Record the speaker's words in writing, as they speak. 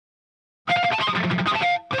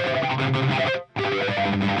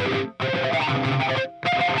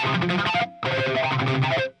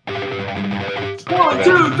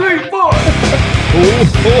ho,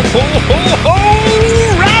 ho, ho!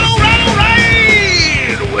 Rattle, rattle,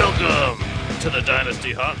 raid! Welcome to the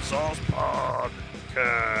Dynasty Hot Sauce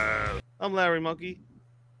Podcast. I'm Larry Monkey.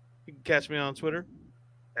 You can catch me on Twitter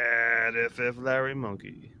at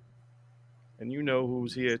FFLarryMonkey. And you know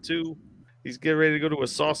who's here too. He's getting ready to go to a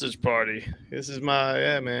sausage party. This is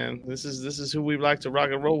man. This is who we like to rock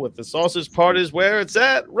and roll with. The sausage party is where it's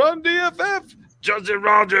at. Run DFF. Justin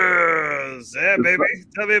Rogers. Yeah, baby.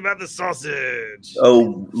 Tell me about the sausage.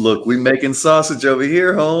 Oh, look, we making sausage over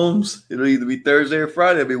here, Holmes. It'll either be Thursday or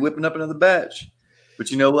Friday. I'll be whipping up another batch. But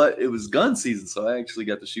you know what? It was gun season, so I actually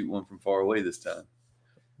got to shoot one from far away this time.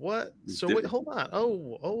 What? So wait, hold on.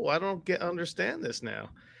 Oh, I don't understand this now.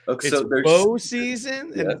 Okay, it's so there's bow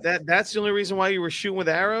season, yeah. and that's the only reason why you were shooting with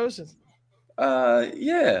arrows.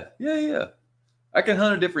 Yeah. I can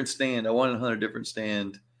hunt a different stand. I want to hunt a different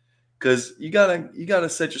stand because you gotta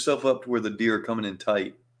set yourself up to where the deer are coming in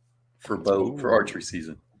tight for bow for archery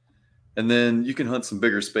season, and then you can hunt some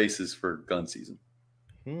bigger spaces for gun season.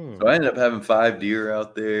 So I ended up having 5 deer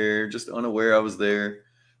out there, just unaware I was there,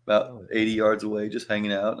 about 80 yards away, just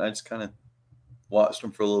hanging out, and I just kind of watched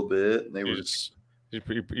them for a little bit, and they were.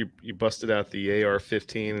 You busted out the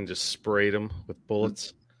AR-15 and just sprayed them with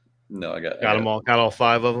bullets. No, I got them all. Got all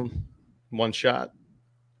 5 of them, one shot.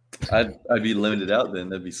 I'd be limited out then.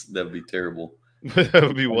 That'd be terrible. That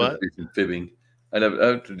would be what? Fibbing. I'd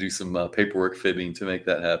have to do some paperwork fibbing to make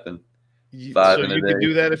that happen. So you could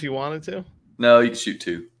do that if you wanted to. No, you can shoot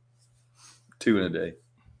 2 in a day.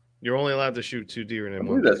 You're only allowed to shoot 2 deer in a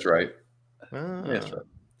day. That's right. That's right.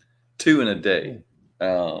 2 in a day.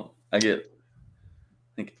 I get.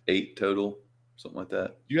 I think 8 total, something like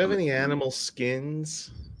that. Do you have any animal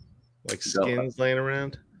skins, like skins laying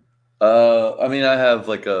around? I mean, I have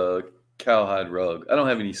like a cowhide rug. I don't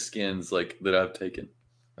have any skins like that I've taken.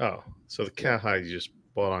 Oh, so the cowhide you just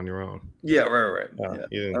bought on your own? Yeah, right.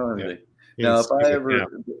 Now, if I ever,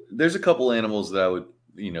 there's a couple animals that I would,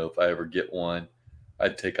 if I ever get one,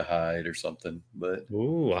 I'd take a hide or something. But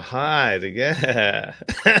a hide, yeah.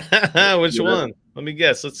 Which one? Let me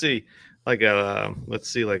guess. Let's see. Like a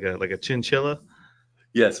chinchilla.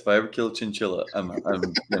 Yes, if I ever kill a chinchilla, I'm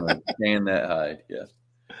gonna tan that hide. Yeah.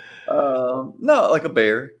 No, like a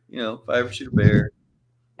bear. If I ever shoot a bear.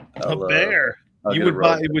 A bear. You would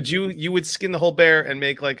buy? You would skin the whole bear and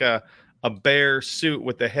make like a bear suit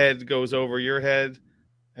with the head goes over your head,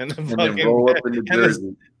 and then roll up in the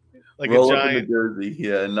jersey. Like roll a giant up in the jersey,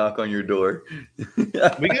 yeah, and knock on your door.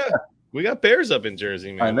 we got bears up in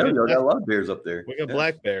Jersey, man. I know y'all got a lot of bears up there. We got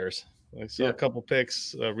black bears. I saw a couple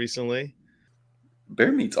pics recently.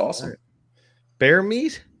 Bear meat's awesome. Bear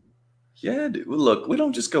meat? Yeah, dude. Well, look, we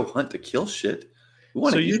don't just go hunt to kill shit.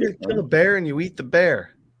 So you kill a bear and you eat the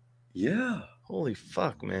bear? Yeah. Holy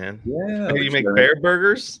fuck, man. Yeah. You make bear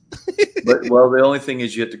burgers? But the only thing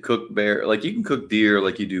is you have to cook bear. Like you can cook deer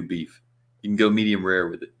like you do beef. You can go medium rare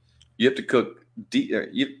with it. You have to cook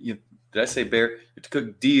deer. Did I say bear? You have to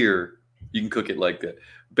cook deer. You can cook it like that.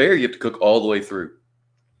 Bear, you have to cook all the way through.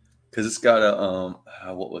 Because it's got a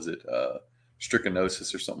what was it?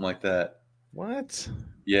 Trichinosis or something like that. What?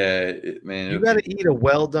 Yeah, man. You got to eat a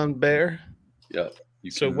well done bear. Yeah.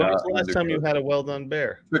 So when was the last time you had a well done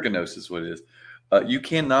bear? Trichinosis, what it is? You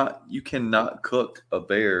cannot cook a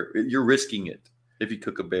bear. You're risking it if you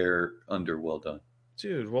cook a bear under well done.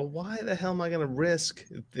 Dude, well, why the hell am I going to risk?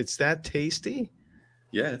 It's that tasty.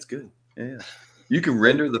 Yeah, it's good. Yeah, you can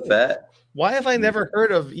render the fat. Why have I never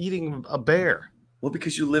heard of eating a bear? Well,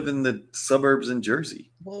 because you live in the suburbs in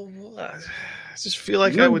Jersey. Well, I just feel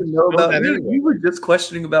like I would know about that. Anyway. You were just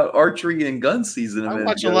questioning about archery and gun season. I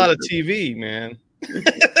watch a lot of TV, man.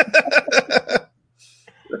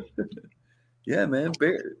 Yeah, man.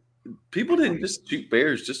 Bear. People didn't just shoot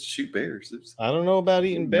bears just to shoot bears. I don't know about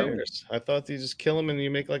eating bears. I thought you just kill them and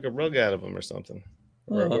you make like a rug out of them or something,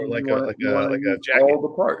 or like a jacket. All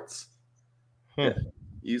the parts. Yeah,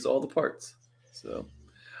 use all the parts. So.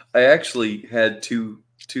 I actually had two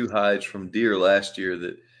hides from deer last year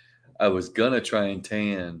that I was gonna try and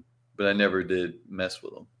tan, but I never did mess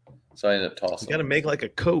with them. So I ended up tossing. You got to make like a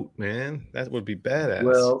coat, man. That would be badass.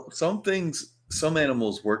 Well, some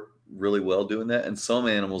animals work really well doing that, and some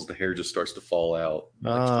animals the hair just starts to fall out.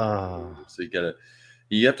 So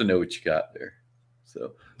you have to know what you got there.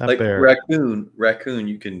 So like raccoon,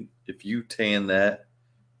 you can, if you tan that,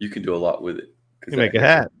 you can do a lot with it. You make a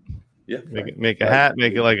hat. Yeah, make a hat,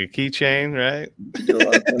 make it like a keychain, right?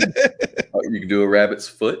 You can do a rabbit's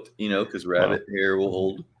foot, because rabbit hair will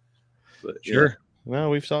hold. But, sure. Well,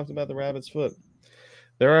 we've talked about the rabbit's foot.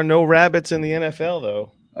 There are no rabbits in the NFL,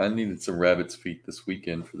 though. I needed some rabbit's feet this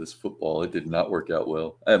weekend for this football. It did not work out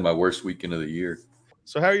well. I had my worst weekend of the year.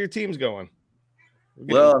 So how are your teams going?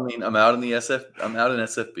 Well, I mean, I'm out in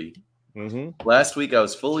SFB. Mm-hmm. Last week I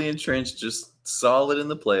was fully entrenched, just solid in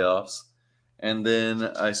the playoffs, and then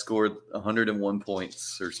I scored 101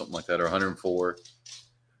 points or something like that, or 104.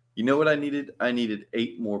 You know what I needed? I needed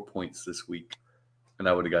 8 more points this week, and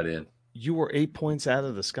I would have got in. You were 8 points out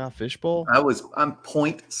of the Scott Fish Bowl. I'm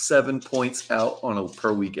 0.7 points out on a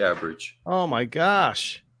per week average. Oh my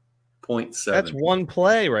gosh, 0.7. that's one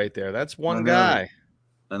play right there. That's one guy.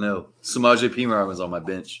 I know. Samaje Perine was on my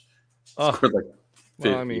bench. Scored like 50.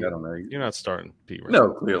 Well, I mean, I don't know. You're not starting Pete. Right? No,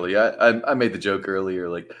 clearly. I made the joke earlier.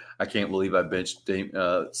 Like, I can't believe I benched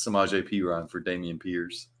Samaje Perine for Damian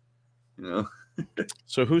Pierce. You know.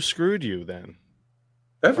 So who screwed you then?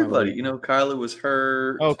 Everybody. You know, Kyler was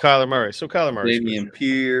hurt. Oh, Kyler Murray. So Kyler Murray. Damian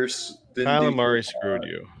Pierce. Kyler Murray screwed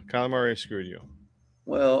you. Kyler Murray screwed you.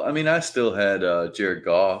 Well, I mean, I still had Jared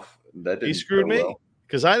Goff. That didn't He screwed me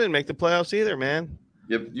because I didn't make the playoffs either, man.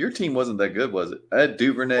 Yeah, your team wasn't that good, was it? I had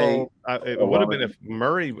Duvernay. Well, it would have been if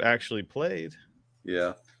Murray actually played.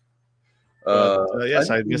 Yeah. Yes,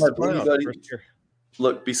 I missed the playoffs first year.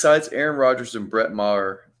 Look, besides Aaron Rodgers and Brett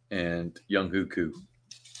Maher and Young Huku,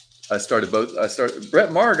 I started both.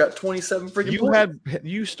 Brett Maher got 27 freaking points.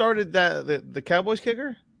 You started the Cowboys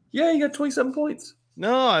kicker? Yeah, he got 27 points.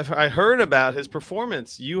 No, I heard about his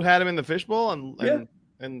performance. You had him in the fishbowl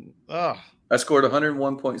and I scored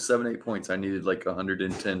 101.78 points. I needed like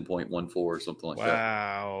 110.14 or something like that.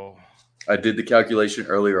 Wow. I did the calculation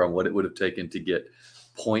earlier on what it would have taken to get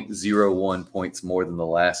 0.01 points more than the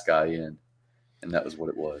last guy in, and that was what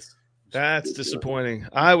it was. That's disappointing.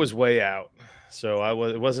 I was way out, so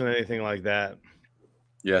it wasn't anything like that.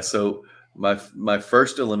 Yeah, so my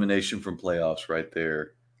first elimination from playoffs right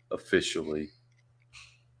there officially.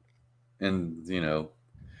 And, you know,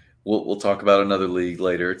 we'll talk about another league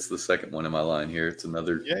later. It's the second one in my line here. It's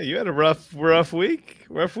another. Yeah, you had a rough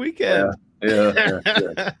weekend. Yeah.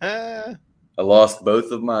 I lost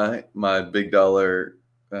both of my big dollar.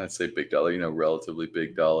 I'd say big dollar. You know, relatively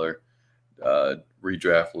big dollar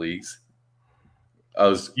redraft leagues.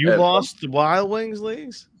 You lost the Wild Wings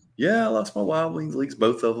leagues? Yeah, I lost my Wild Wings leagues.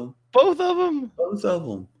 Both of them. Both of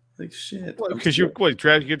them. Like shit. Because you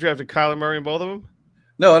drafted Kyler Murray in both of them?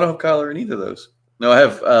 No, I don't have Kyler in either of those. No, I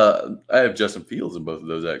have Justin Fields in both of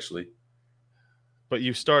those actually. But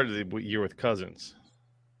you started the year with Cousins.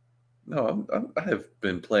 No, I have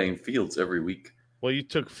been playing Fields every week. Well, you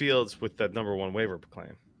took Fields with that number 1 waiver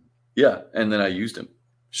claim. Yeah, and then I used him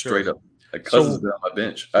straight up. Like Cousins been on my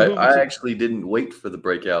bench. I actually didn't wait for the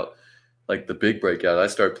breakout, like the big breakout. I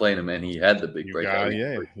started playing him, and he had the big breakout.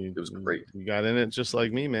 It was great. You got in it just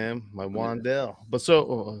like me, man. My Wandell.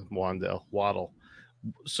 Waddle.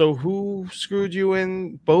 So who screwed you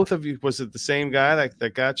in both of you? Was it the same guy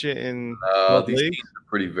that got you in these teams are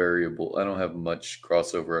pretty variable. I don't have much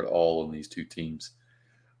crossover at all on these two teams.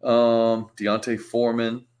 Deontay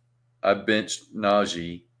Foreman, I benched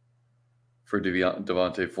Najee for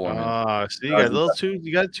Devontae Foreman. So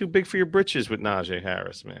you got too big for your britches with Najee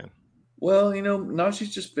Harris, man. Well, you know,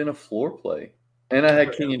 Najee's just been a floor play. And I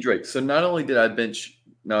had Kenyon Drake. So not only did I bench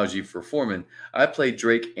Najee for Foreman, I played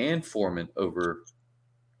Drake and Foreman over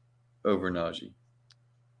Najee.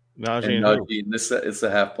 Najee, it's a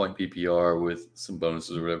half point PPR with some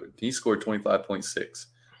bonuses or whatever. He scored 25.6.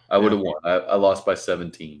 I would have won. I lost by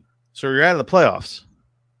 17. So you're out of the playoffs.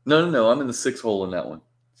 No. I'm in the 6th hole in that one.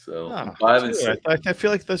 So 5 and 6. I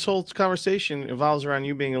feel like this whole conversation evolves around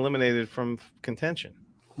you being eliminated from contention.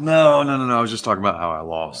 No. I was just talking about how I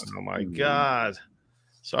lost. Oh my God.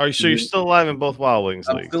 So you're still alive in both Wild Wings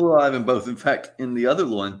leagues? I'm still alive in both. In fact, in the other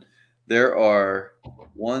one, there are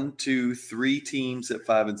 1, 2, 3 teams at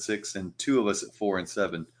 5 and 6, and 2 of us at 4 and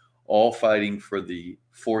 7, all fighting for the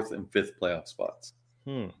 4th and 5th playoff spots.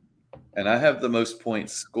 And I have the most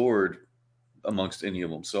points scored amongst any of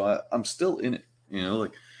them, so I'm still in it. You know,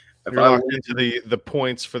 like if you're locked into the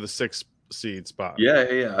points for the 6th seed spot.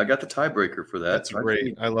 Yeah. I got the tiebreaker for that. That's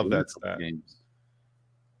great. I love that stat.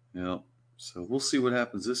 Yeah. So we'll see what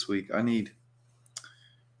happens this week. I need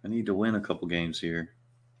to win a couple games here.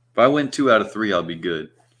 If I win 2 out of 3, I'll be good.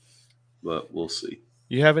 But we'll see.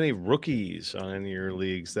 You have any rookies on any of your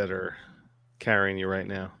leagues that are carrying you right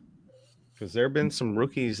now? Because there have been some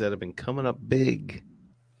rookies that have been coming up big.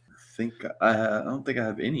 I don't think I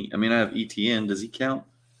have any. I mean, I have ETN. Does he count?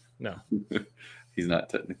 No. He's not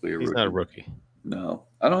technically a rookie. He's not a rookie. No.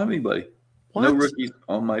 I don't have anybody. What? No rookies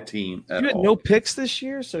on my team at all. You had no picks this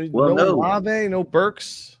year? So no Olave, no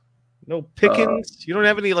Burks, no Pickens? You don't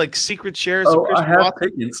have any like secret shares of Chris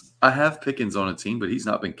Pickens. I have Pickens on a team, but he's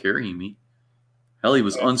not been carrying me. Hell, he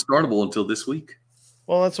was unstartable until this week.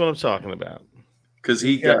 Well, that's what I'm talking about. Because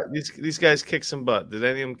these guys kick some butt. Did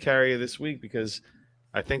any of them carry you this week? Because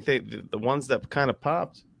I think the ones that kind of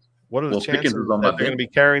popped. What are the Well, chances Pickens was on that my they're going to bench.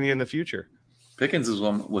 be carrying you in the future? Pickens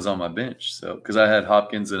was on my bench, so because I had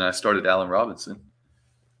Hopkins and I started Allen Robinson,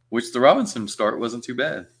 which the Robinson start wasn't too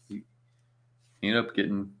bad. He ended up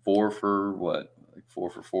getting 4 for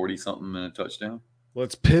 40 something and a touchdown.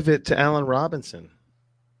 Let's pivot to Allen Robinson.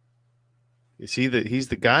 You see that he's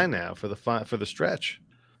the guy now for the stretch.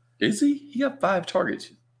 Is he? He got 5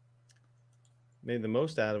 targets. Made the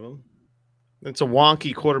most out of him. It's a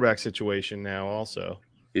wonky quarterback situation now. Also,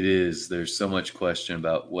 It is. There's so much question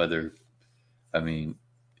about whether, I mean,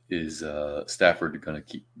 is Stafford going to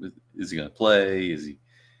keep? Is he going to play? Is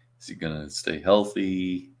he going to stay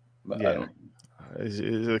healthy? I yeah, don't.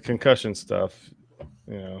 is the concussion stuff.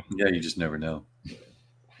 You know, Yeah, you just never know.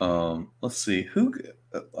 Let's see who.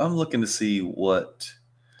 I'm looking to see what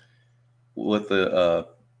the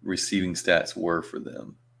receiving stats were for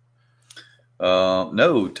them.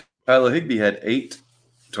 No, Tyler Higbee had 8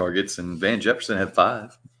 targets and Van Jefferson had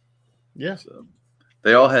 5. yeah. So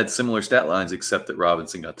they all had similar stat lines except that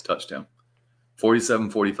Robinson got the touchdown. 47,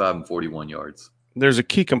 45, and 41 yards. There's a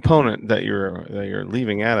key component that you're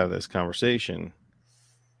leaving out of this conversation,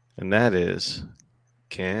 and that is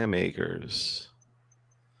Cam Akers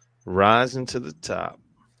rising to the top,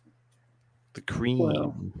 the cream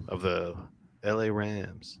of the LA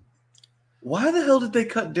Rams. Why the hell did they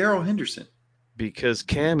cut Darrell Henderson? Because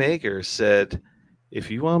Cam Akers said, if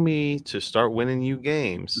you want me to start winning you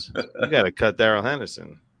games, you got to cut Darrell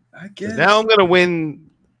Henderson. I guess. Now I'm going to win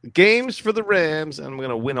games for the Rams, and I'm going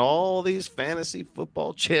to win all these fantasy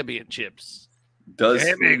football championships.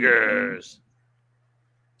 Cam Akers.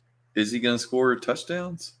 Is he going to score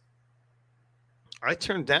touchdowns? I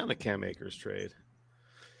turned down a Cam Akers trade.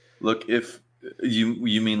 Look, if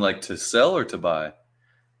you mean like to sell or to buy?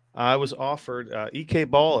 I was offered EK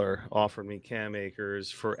Baller offered me Cam Akers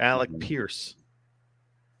for Alec Pierce.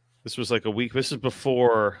 This was like a week. This is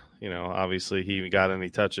before, obviously he got any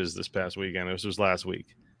touches this past weekend. This was last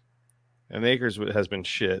week. And Akers has been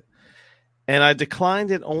shit. And I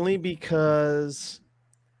declined it only because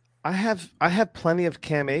I have plenty of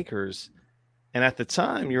Cam Akers. And at the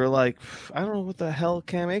time, you were like, I don't know what the hell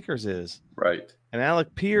Cam Akers is. Right. And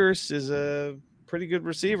Alec Pierce is a pretty good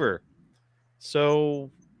receiver.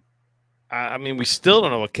 So, I mean, we still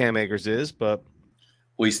don't know what Cam Akers is, but...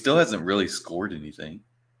 Well, he still hasn't really scored anything.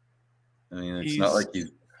 I mean, it's not like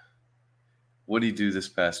he's... What did he do this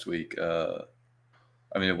past week?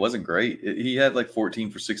 I mean, it wasn't great. He had like 14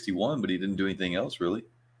 for 61, but he didn't do anything else, really.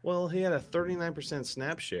 Well, he had a 39%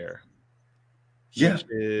 snap share. Yeah. Which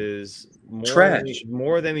is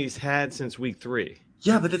more than he's had since week 3.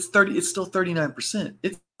 Yeah, but it's still 39%.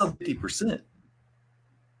 It's still 50%.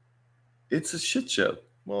 It's a shit show.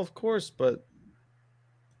 Well, of course, but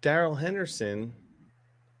Darrell Henderson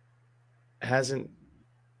hasn't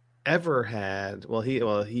ever had. Well,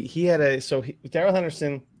 he had Darrell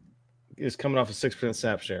Henderson is coming off a 6%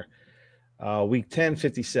 snap share. Week 10,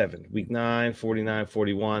 57. Week 9, 49,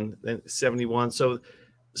 41, then 71. So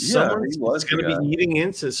someone's going to be eating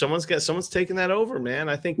into. Someone's taking that over, man.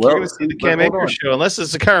 I think you're going to see the Cam Akers show, unless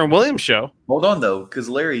it's the Kyren Williams show. Hold on, though, because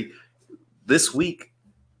Larry, this week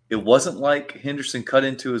it wasn't like Henderson cut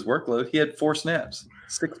into his workload. He had 4 snaps,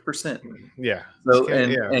 6%. Yeah. So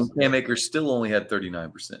and Cam Akers still only had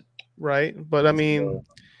 39%. Right, but I mean,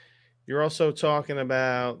 you're also talking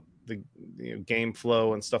about the game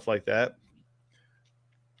flow and stuff like that.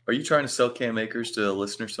 Are you trying to sell Cam Akers to a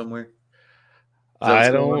listener somewhere? I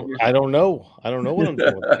don't know. I don't know what I'm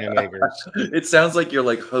doing with Cam Akers. It sounds like you're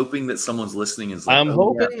like hoping that someone's listening. Is like, I'm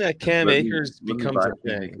hoping that Cam Akers becomes a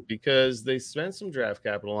thing because they spent some draft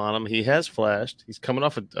capital on him. He has flashed. He's coming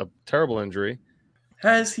off a terrible injury.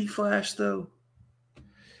 Has he flashed though?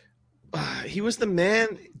 He was the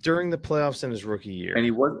man during the playoffs in his rookie year, and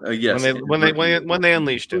he was yes. When they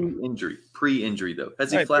unleashed him, pre-injury though.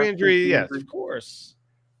 Has he flashed? Pre-injury, yes, of course.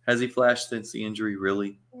 Has he flashed since the injury?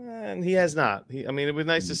 Really? And he has not. It'd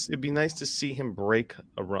be nice to see him break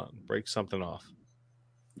a run, break something off.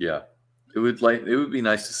 Yeah, it would be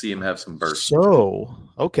nice to see him have some burst. So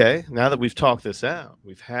okay, now that we've talked this out,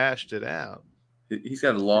 we've hashed it out. He's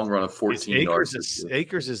got a long run of 14 yards.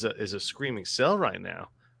 Akers is a screaming sell right now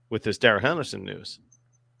with this Darrell Henderson news.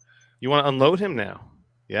 You want to unload him now?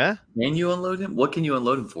 Yeah. Can you unload him? What can you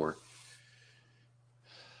unload him for?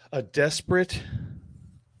 A desperate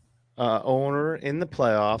owner in the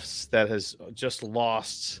playoffs that has just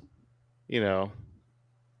lost,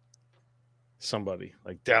 somebody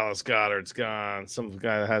like Dallas Goedert's gone. Some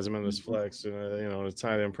guy that has him in his flex, a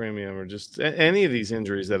tight end premium, or just any of these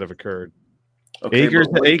injuries that have occurred. Okay,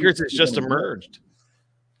 Akers has just emerged.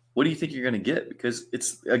 what do you think you're going to get? Because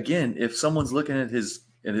it's, again, if someone's looking at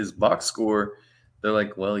his box score, they're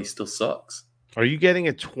like, well, he still sucks. Are you getting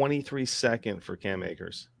a 23-second for Cam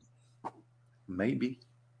Akers? Maybe.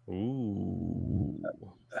 Ooh.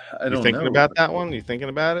 I You don't thinking know. about that one? You thinking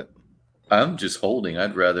about it? I'm just holding.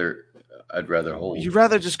 I'd rather hold. You'd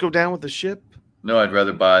rather just go down with the ship? No, I'd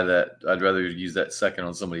rather buy that. I'd rather use that second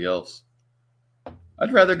on somebody else.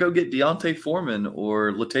 I'd rather go get Deontay Foreman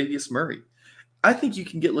or Latavius Murray. I think you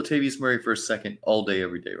can get Latavius Murray for a second all day,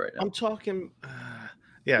 every day right now. I'm talking.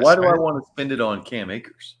 Yes. Why do I want to spend it on Cam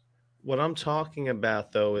Akers? What I'm talking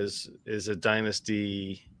about though is a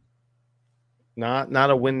dynasty, not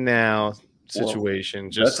a win now situation.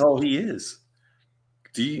 Well, just that's all he is.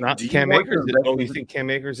 Do you Cam want Akers? to invest You think Cam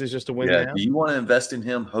Akers is just a win yeah, now? do you want to invest in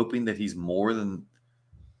him hoping that he's more than?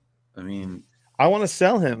 I mean, I want to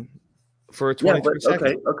sell him for a 23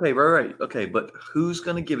 second. Okay, right. Okay, but who's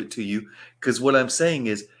going to give it to you? Because what I'm saying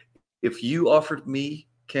is, if you offered me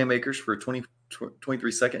Cam Akers for a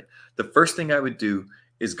 23 second, the first thing I would do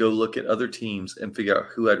is go look at other teams and figure out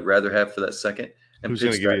who I'd rather have for that second, and Who's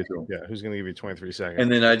going to pitch give that you? to 'em. Yeah, who's going to give you 23 seconds?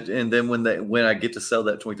 And then when I get to sell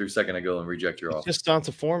that 23 second, I go and reject your offer. Just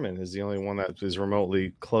Donta Foreman is the only one that is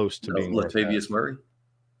remotely close to being Latavius Murray.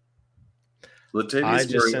 I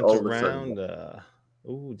just sent around.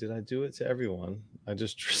 Did I do it to everyone? I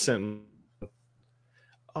just sent.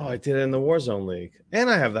 Oh, I did it in the Warzone League, and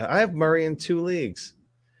I have Murray in 2 leagues.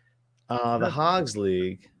 The Hogs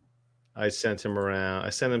League, I sent him around. I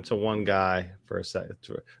sent him to one guy for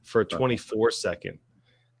a 24 second,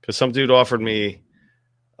 because some dude offered me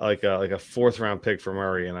like a 4th round pick for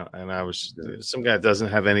Murray, and I was some guy that doesn't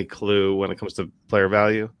have any clue when it comes to player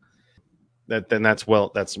value. That's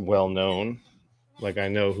well known. Like, I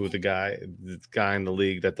know who the guy in the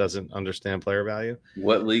league that doesn't understand player value.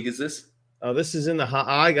 What league is this? Oh, this is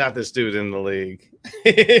I got this dude in the league.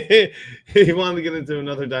 He wanted to get into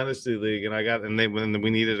another dynasty league, and we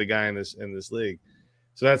needed a guy in this league.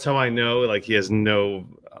 So that's how I know, like, he has no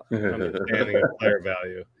understanding of player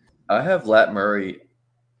value. I have Lat Murray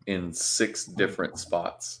in 6 different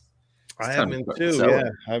spots. I have him in 2. Yeah,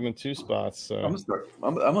 I have him in 2 spots. So I'm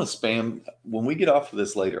gonna spam when we get off of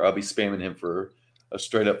this later. I'll be spamming him for a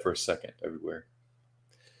straight up for a second everywhere.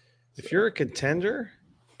 If you're a contender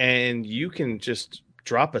and you can just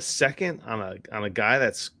drop a second on a guy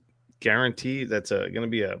that's guaranteed, that's going to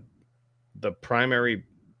be the primary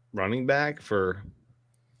running back for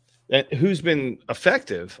who's been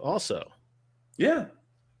effective also. Yeah.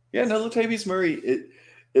 No, Latavius Murray.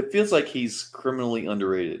 It feels like he's criminally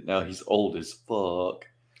underrated. Now, he's old as fuck,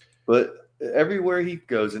 but everywhere he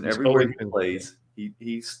goes and everywhere he plays,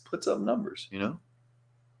 he puts up numbers.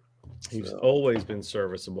 He's always been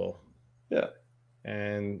serviceable. Yeah.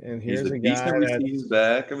 And here's a guy that's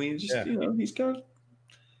back. I mean, he's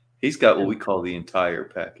got what we call the entire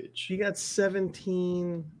package. He got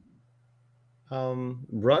 17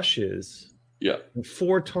 rushes. Yeah. And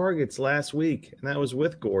 4 targets last week, and that was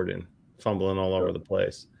with Gordon fumbling all over the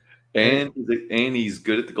place. And he's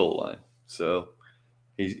good at the goal line. So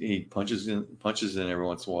he punches in every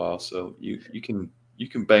once in a while. So you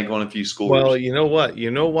can bank on a few scores. Well, you know what?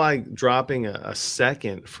 You know why dropping a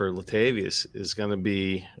second for Latavius is going to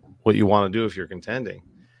be what you want to do if you're contending.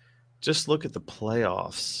 Just look at the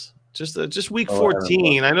playoffs. Just week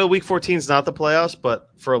 14. I know week 14 is not the playoffs, but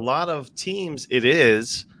for a lot of teams, it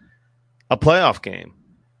is a playoff game.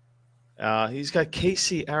 He's got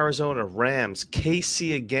KC, Arizona, Rams,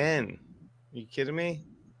 KC again. Are you kidding me?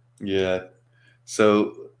 Yeah.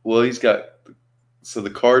 So, he's got the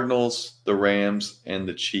Cardinals, the Rams, and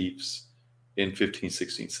the Chiefs in 15,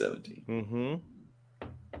 16, 17.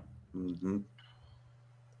 Mm-hmm.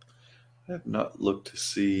 I have not looked to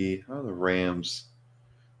see how the Rams.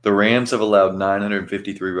 The Rams have allowed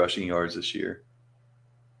 953 rushing yards this year.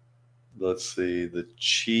 Let's see. The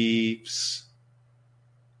Chiefs.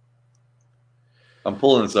 I'm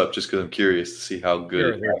pulling this up just because I'm curious to see how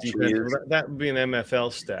good it actually is. That would be an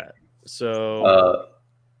MFL stat. So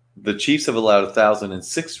the Chiefs have allowed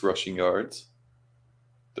 1,006 rushing yards.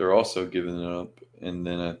 They're also giving it up. And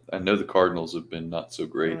then I know the Cardinals have been not so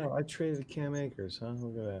great. Oh, I traded Cam Akers, huh?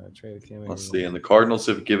 Look at that. I traded Cam Akers. Let's see. And the Cardinals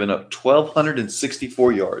have given up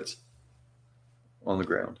 1,264 yards on the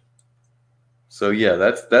ground. So, yeah,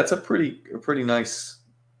 that's a pretty nice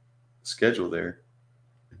schedule there.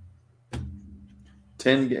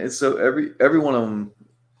 10. So every one of them.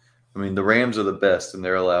 I mean, the Rams are the best, and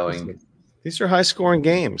they're allowing. These are high scoring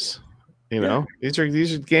games. These are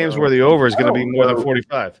games where the over is going to be more than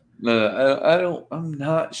 45. No, I don't. I'm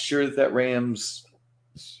not sure that Rams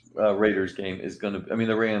Raiders game is going to. I mean,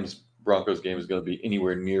 the Rams Broncos game is going to be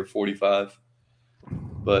anywhere near 45.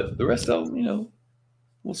 But the rest of them,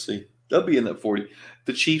 we'll see. They'll be in that 40.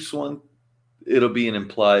 The Chiefs one, it'll be an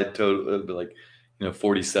implied total. It'll be like,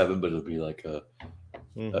 47, but it'll be like a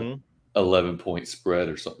Mm-hmm. 11-point spread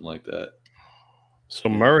or something like that. So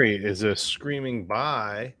Murray is a screaming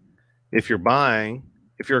buy. If you're buying,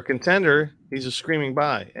 if you're a contender, he's a screaming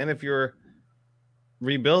buy. And if you're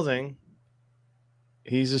rebuilding,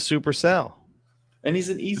 he's a super sell. And he's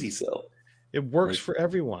an easy sell. It works Right. for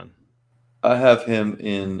everyone. I have him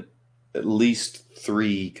in at least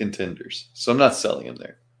 3 contenders, so I'm not selling him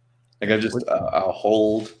there. Like I'll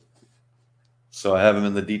hold. So I have him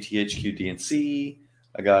in the DTHQ DNC.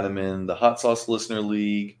 I got him in the Hot Sauce Listener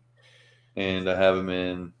League, and I have him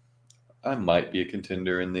in. I might be a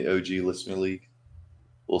contender in the OG Listener League.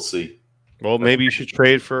 We'll see. Well, maybe you should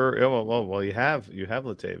trade for. Well, you have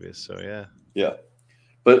Latavius, so yeah. Yeah,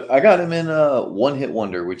 but I got him in a One Hit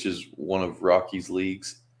Wonder, which is one of Rocky's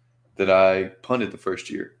leagues that I punted the first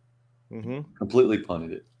year. Mm-hmm. Completely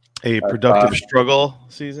punted it. A productive struggle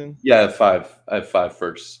season. Yeah, I have 5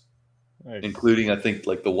 firsts. Nice. Including, I think,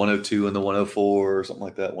 like the 102 and the 104 or something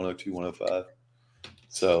like that, 102, 105.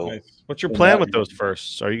 So, nice. What's your plan with those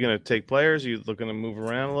firsts? Are you going to take players? Are you looking to move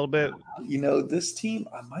around a little bit? This team,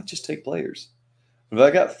 I might just take players. But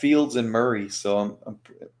I got Fields and Murray, so I'm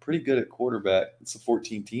pretty good at quarterback. It's a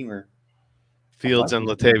 14-teamer. Fields and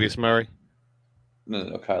Latavius Murray? No,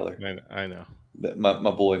 Kyler. I know.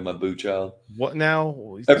 My boy, my boo child. What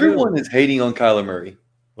now? Everyone is hating on Kyler Murray.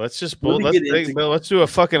 Let's do a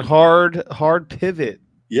fucking hard pivot.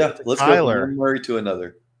 Yeah, let's go from one Murray to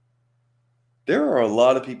another. There are a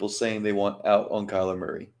lot of people saying they want out on Kyler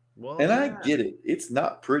Murray. Well, and I get it. It's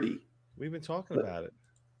not pretty. We've been talking about it.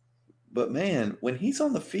 But man, when he's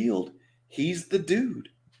on the field, he's the dude.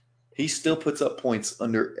 He still puts up points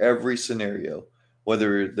under every scenario.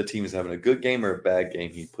 Whether the team is having a good game or a bad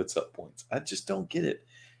game, he puts up points. I just don't get it.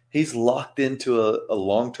 He's locked into a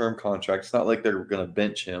long-term contract. It's not like they're going to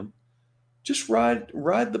bench him. Just ride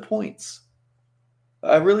the points.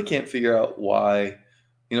 I really can't figure out why,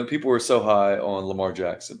 people were so high on Lamar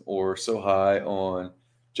Jackson or so high on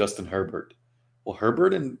Justin Herbert. Well,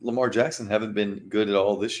 Herbert and Lamar Jackson haven't been good at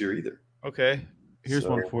all this year either. Okay, here's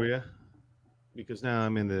one for you. Because now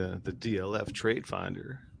I'm in the DLF Trade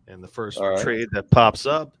Finder, and the first trade that pops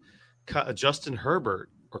up, Justin Herbert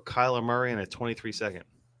or Kyler Murray in a 23-second.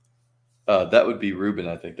 That would be Ruben,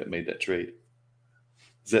 I think, that made that trade.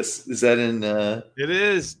 Is that in? It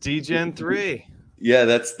is DGen 3. Yeah,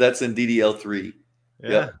 that's in DDL 3. Yeah,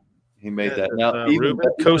 yep. He made that. Now, Ruben,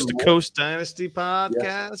 Coast to Coast Dynasty podcast.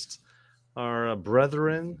 Yes. Our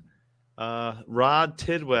brethren, Rod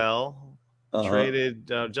Tidwell traded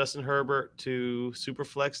Justin Herbert to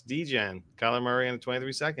Superflex DGen, Kyler Murray in a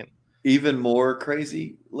 23-second. Even more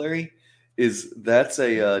crazy, Larry, is that's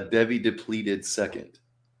a Debbie depleted second.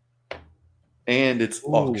 And it's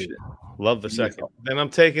auction. Love the second. Then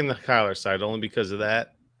I'm taking the Kyler side only because of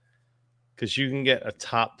that. Because you can get a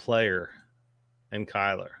top player in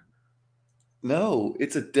Kyler. No,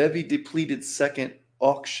 it's a Debbie depleted second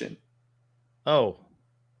auction. Oh,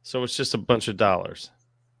 so it's just a bunch of dollars.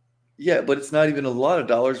 Yeah, but it's not even a lot of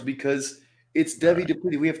dollars because it's Debbie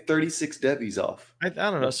depleted. We have 36 Debbies off. I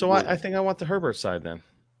don't know. So I think I want the Herbert side then.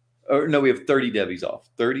 Or no, we have 30 Debbies off.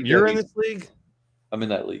 30. You're Debbies. In this league? I'm in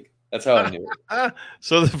that league. That's how I knew it.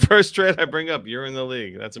 So the first trade I bring up, you're in the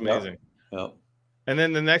league. That's amazing. Yep. And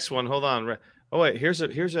then the next one, hold on. Oh wait, here's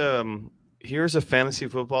a fantasy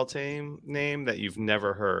football team name that you've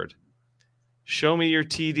never heard. Show me your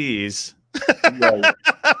TDs. Right.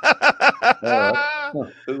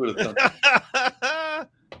 Who would have thought?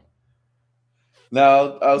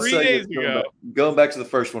 Now I'll say going back to the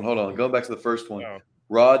first one. Hold on. Going back to the first one.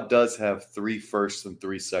 Rod does have 3 firsts and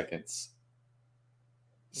 3 seconds.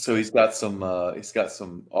 So he's got some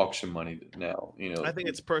auction money now. I think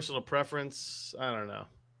it's personal preference. I don't know.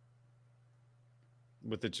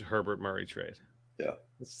 With the Herbert Murray trade. Yeah.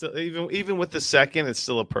 It's still, even with the second, it's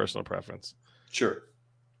still a personal preference. Sure.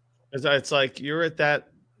 It's like you're at that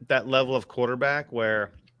level of quarterback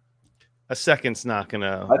where a second's not going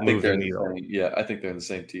to move the needle. I think they're in the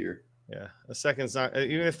same tier. Yeah, a second's not.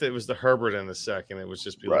 Even if it was the Herbert in the second, it would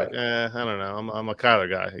just be like, I don't know. I'm a Kyler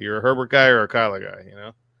guy. You're a Herbert guy or a Kyler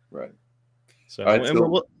guy, Right. So,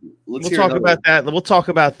 we'll talk about that. We'll talk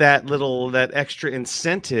about that extra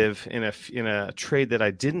incentive in a trade that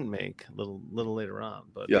I didn't make a little later on.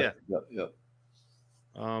 But yeah.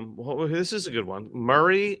 Well, this is a good one.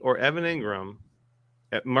 Murray and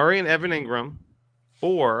Evan Ingram,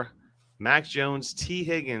 or Mac Jones, T.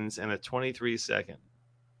 Higgins, and a 23-second.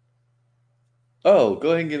 Oh, go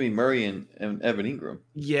ahead and give me Murray and Evan Ingram.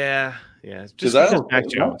 Yeah, Because just I because don't Mac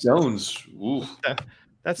think Mac Jones. Jones. Oof,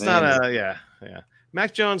 That's not man. yeah.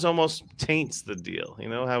 Mac Jones almost taints the deal. You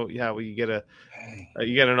know how you get Hey.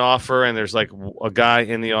 you get an offer and there's like a guy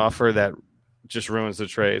in the offer that just ruins the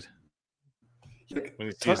trade. Like, When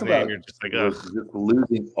you see talk his name, about you're just like, ugh. just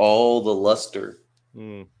losing all the luster.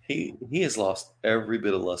 Mm, He has lost every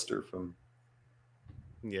bit of luster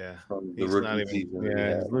yeah, from the he's not rookie even. season that he Yeah,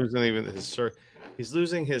 had. he's losing even he's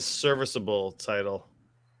losing his serviceable title.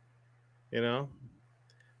 You know,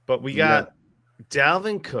 but we Yeah. got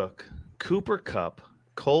Dalvin Cook, Cooper Cup,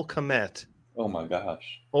 Cole Kmet, Oh my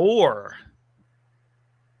gosh. or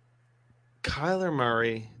Kyler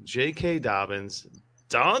Murray, J.K. Dobbins,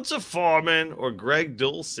 Donta Foreman, or Greg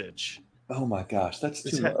Dulcich. Oh my gosh. That's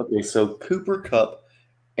It's too much. Okay, so Cooper Cup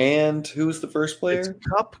and who was the first it's player?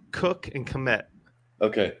 Cup, Cook, and Komet.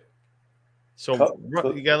 Okay. So Cup,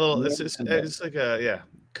 Cook, you got a little. and Connect. It's like a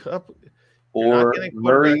Cup. You're not Or getting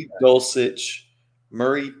quarterback.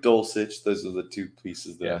 Murray Dulcich. Those are the two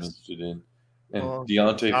pieces that I'm Yes. interested in. And Well,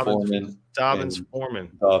 Deontay Dobbins, Foreman Dobbins, and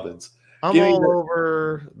Foreman. Dobbins. I'm Give me all the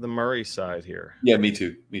over the Murray side here. Yeah, me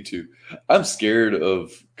too. Me too. I'm scared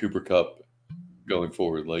of Cooper Cup going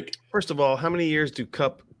forward. Like, First of all, how many years do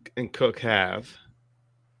Cup and Cook have?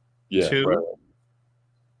 yeah, right. Two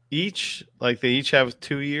each. Like they each have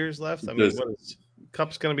 2 years left. I mean, Does what is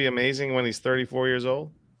Cup's going to be amazing when he's 34 years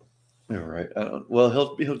old? all right. I don't, well,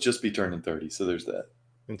 he'll just be turning 30, so there's that.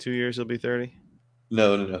 In 2 years, he'll be 30.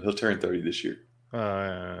 No. He'll turn 30 this year.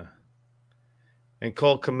 Uh, and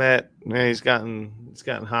Cole Komet, man, he's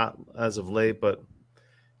gotten hot as of late, but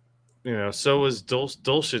so is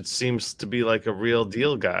Dulcich seems to be like a real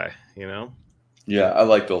deal guy. Yeah, I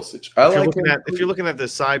like Dulcich. I like him. If you're looking at the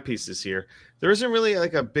side pieces here, there isn't really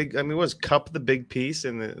like a big. I mean, was Cup the big piece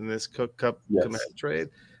in this Cook Cup Komet Yes. trade?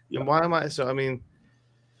 Yeah. And why am I so? I mean,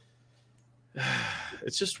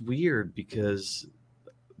 it's just weird because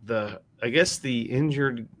I guess the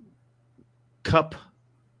injured Cup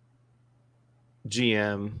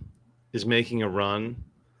GM is making a run,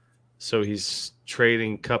 so he's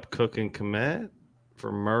trading Cup, Cook, and Komet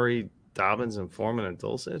for Murray, Dobbins, and Foreman and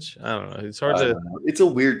Dulcich. I don't know. It's hard I to. don't know. It's a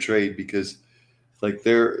weird trade because like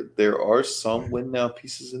there are some win now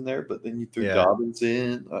pieces in there, but then you threw Yeah, Dobbins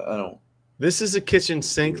in. I don't. this is a kitchen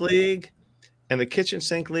sink league, and the kitchen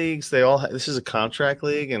sink leagues this is a contract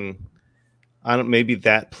league, and I don't maybe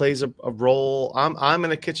that plays a role. I'm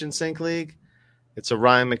in a kitchen sink league. It's a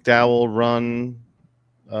Ryan McDowell run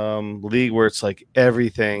league where it's like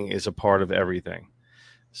everything is a part of everything.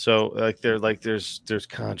 So there's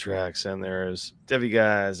contracts and there's Devi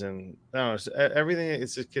guys and I don't know, everything.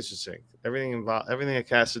 It's a kitchen sink. Everything that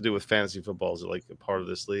has to do with fantasy football is like a part of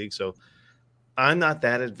this league. So I'm not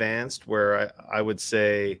that advanced where I would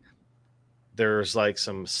say there's like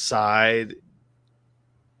some side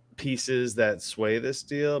pieces that sway this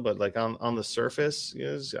deal, but like on the surface,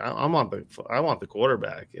 I want the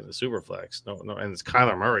quarterback in the super flex. No, and it's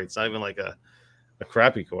Kyler Murray. It's not even like a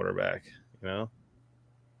crappy quarterback, you know.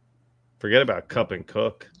 Forget about Cup and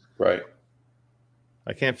Cook. Right.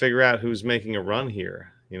 I can't figure out who's making a run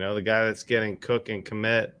here. The guy that's getting Cook and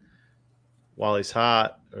Komet while he's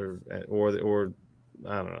hot, or I don't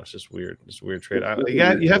know. It's just weird. It's a weird trade. You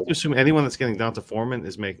have to assume anyone that's getting Donta Foreman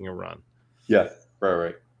is making a run. Yeah.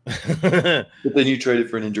 Right. and But then you traded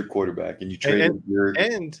for an injured quarterback, and you traded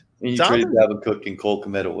and you traded Dobbins, Dalvin Cook and Cole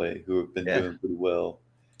Kmet away, who have been yeah. doing pretty well.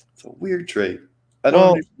 It's a weird trade. I don't Well,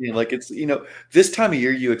 understand. Like it's this time of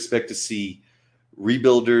year you expect to see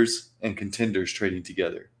rebuilders and contenders trading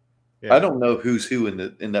together. yeah. I don't know who's who in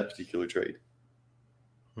that particular trade.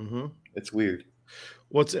 Mm-hmm. It's weird.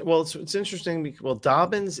 It's interesting because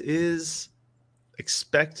Dobbins is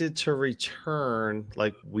expected to return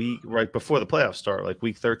like right before the playoffs start, like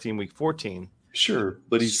week 13, week 14. Sure,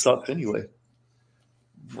 but he sucked anyway.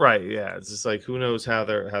 Right, yeah. It's just like who knows how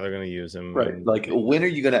they're going to use him. Right. And Like when are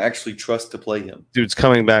you going to actually trust to play him? dude's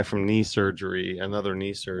coming back from another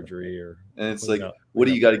knee surgery, or And it's like, what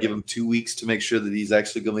do you got to give him 2 weeks to make sure that he's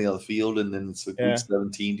actually going to be on the field? And then it's like week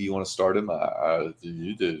 17. Do you want to start him?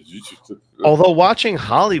 Although watching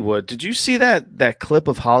Hollywood, did you see that clip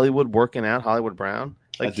of Hollywood working out, Hollywood Brown?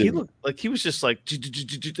 Like he looked like he was just like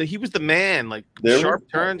he was the man, like sharp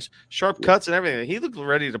turns, sharp cuts, and everything. He looked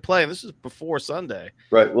ready to play. And this is before Sunday,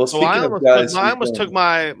 right? Well, so I almost took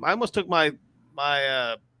my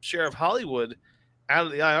share of Hollywood out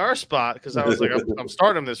of the IR spot because I was like, I'm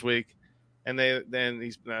starting him this week, and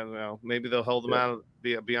he's maybe they'll hold him out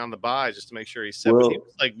beyond the bye just to make sure he's set. But he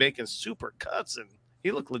was like making super cuts and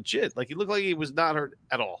he looked legit. Like he looked like he was not hurt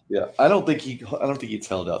at all. Yeah, I don't think he's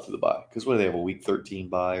held out to the bye because what do they have, a week 13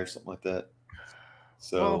 bye or something like that?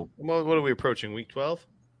 So well, what are we approaching? Week 12?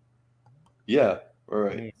 yeah, all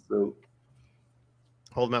right. So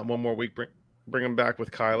Hold him out one more week. Bring him back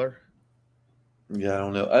with Kyler. yeah, I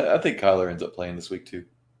don't know. I think Kyler ends up playing this week too.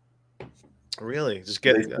 Really? Just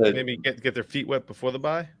They get said maybe get their feet wet before the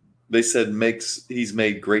bye. he's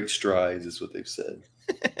made great strides, is what they've said.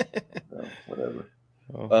 So, whatever.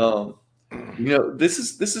 Oh. This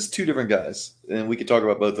is two different guys, and we could talk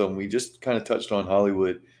about both of them. We just kind of touched on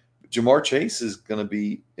Hollywood. Jamar Chase is going to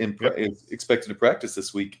be Yep. is expected to practice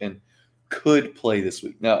this week and could play this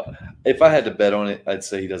week. Now, if I had to bet on it, I'd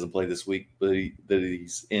say he doesn't play this week, but that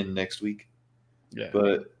he's in next week. Yeah.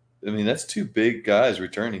 But I mean, that's two big guys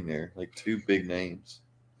returning there, like two big names.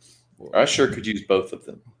 I sure could use both of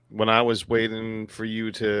them. When I was waiting for you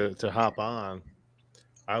to hop on,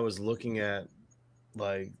 I was looking at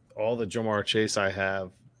like all the Jamar Chase I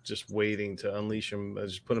have, just waiting to unleash him. I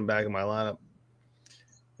just put him back in my lineup.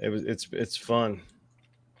 It's fun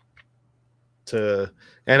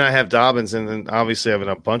and I have Dobbins, and then obviously I have in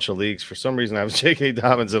a bunch of leagues. For some reason, I have J.K.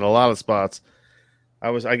 Dobbins in a lot of spots.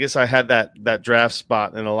 I guess I had that draft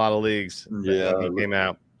spot in a lot of leagues Yeah, when he came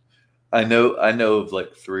out. I know of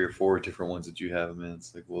like 3 or 4 different ones that you have him in.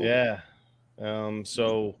 It's like, well, Yeah.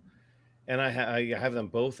 So, and I have them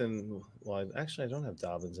both in. Well, actually, I don't have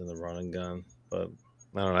Dobbins in the running gun, but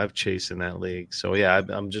I don't know. I have Chase in that league. So yeah,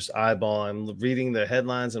 I'm just eyeballing. I'm reading the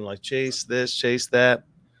headlines. I'm like, Chase this, Chase that.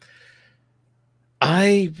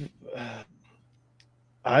 I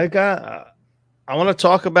want to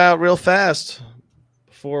talk about real fast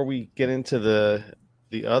before we get into the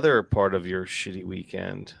other part of your shitty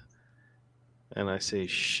weekend. And I say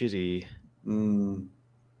shitty, mm,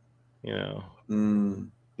 you know,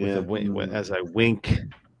 yeah, with a wink, as I wink,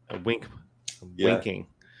 I'm yeah. winking.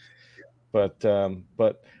 But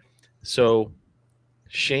so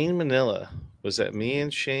Shane Manila, was that me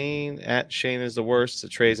and Shane at Shane is the worst, the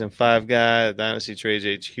trades and 5 guy, the Dynasty Trades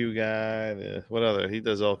HQ guy, what other? He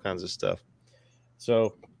does all kinds of stuff.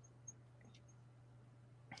 So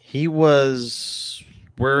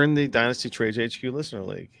we're in the Dynasty Trades HQ listener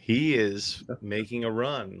league. He is making a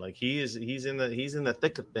run. Like he's in the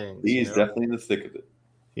thick of things. He is definitely in the thick of it.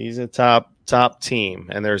 He's a top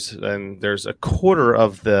team, and there's a quarter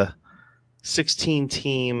of the 16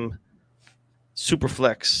 team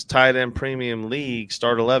Superflex tight end premium league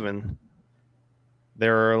start 11.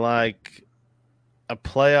 There are like a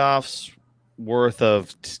playoffs worth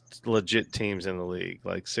of legit teams in the league.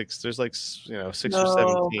 Like 6. There's like 6 or 7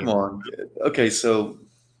 teams. Come on. Okay, so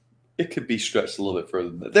it could be stretched a little bit further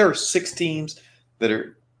than that. There are 6 teams that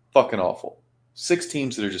are fucking awful. 6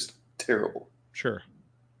 teams that are just terrible. Sure.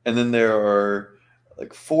 And then there are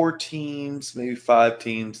like 4 teams, maybe 5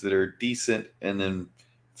 teams that are decent, and then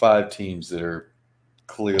 5 teams that are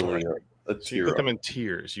clearly a tier. So you put them in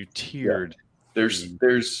tiers. You tiered. Yeah.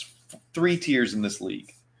 There's 3 tiers in this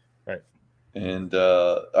league. Right. And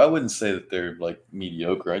I wouldn't say that they're like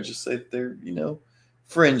mediocre. I'd just say that they're,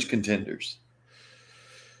 fringe contenders.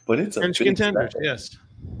 But it's a fringe big contenders, stack. yes.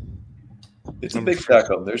 It's a big stack of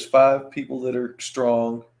them. There's 5 people that are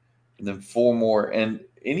strong, and then 4 more. And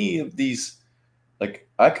any of these, like,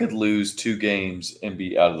 I could lose 2 games and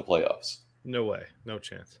be out of the playoffs. No way. No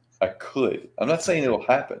chance. I could. I'm not saying it'll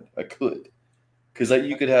happen. I could. Because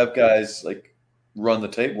you could have guys like run the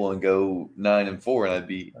table and go 9-4, and I'd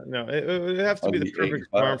be no. It would have to be the perfect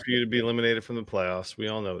storm for you to be eliminated from the playoffs. We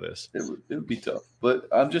all know this. It would be tough, but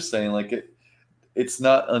I'm just saying, like it's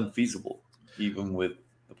not unfeasible, even with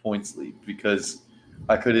the points lead, because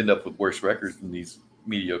I could end up with worse records than these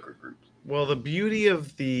mediocre groups. Well, the beauty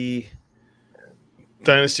of the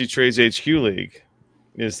Dynasty Trades HQ League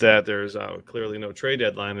is that there's clearly no trade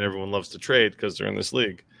deadline, and everyone loves to trade because they're in this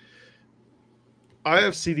league. I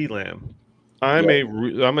have CeeDee Lamb.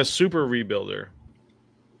 I'm a super rebuilder,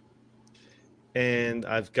 and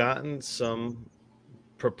I've gotten some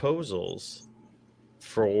proposals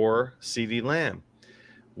for CeeDee Lamb,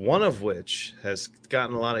 one of which has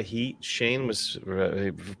gotten a lot of heat. Shane was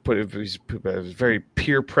very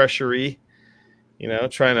peer pressure-y,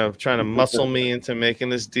 trying to muscle me into making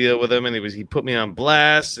this deal with him, and he put me on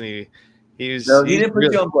blast, and he didn't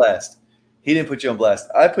put you on blast. He didn't put you on blast.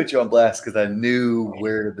 I put you on blast because I knew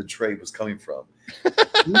where the trade was coming from.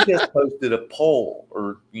 He just posted a poll,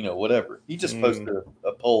 or whatever. He just posted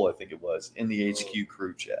a poll, I think it was, in the HQ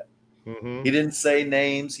crew chat. Mm-hmm. He didn't say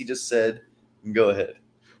names. He just said, "Go ahead."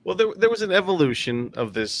 Well, there was an evolution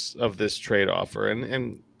of this trade offer,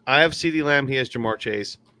 and I have CeeDee Lamb. He has Jamar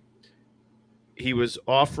Chase. He was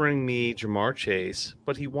offering me Jamar Chase,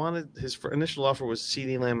 but he wanted his initial offer was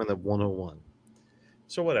CeeDee Lamb in the 101.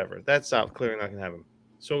 So whatever, that's clearly not going to happen.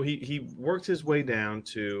 So he worked his way down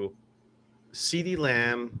to CeeDee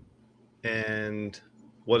Lamb and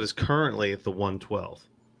what is currently the 112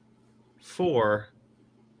 for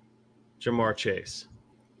Jamar Chase.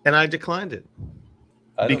 And I declined it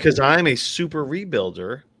because I'm a super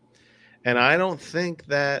rebuilder. And I don't think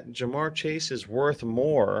that Jamar Chase is worth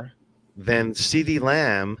more than CeeDee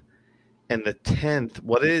Lamb and the 10th.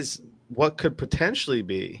 What could potentially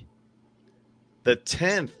be the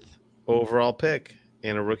 10th overall pick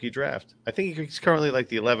in a rookie draft. I think he's currently like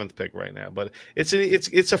the 11th pick right now, but it's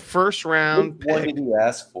a first round Which one pick. did he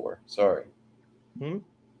ask for? Sorry. Hmm?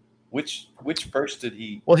 Which first did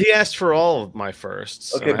he? Well, he asked for all of my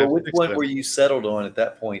firsts. Okay, but which one were you settled on at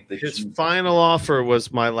that point? His final offer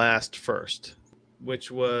was my last first,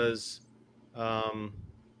 which was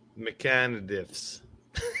McCanadiffs.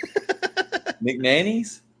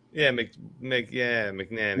 McNanny's? Yeah, McNanny's.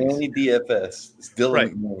 McNanny DFS. It's Dylan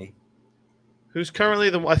Right. McNanny. Who's currently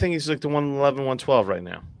I think he's like the 111, 112 right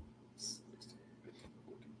now.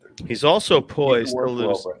 He's also poised to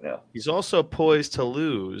lose. Right now. He's also poised to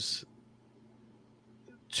lose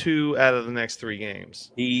 2 out of the next 3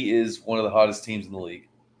 games. He is one of the hottest teams in the league.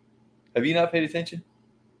 Have you not paid attention?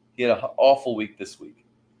 He had an awful week this week.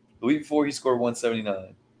 The week before, he scored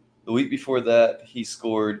 179. The week before that, he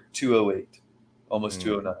scored 208, almost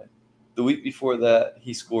 209. The week before that,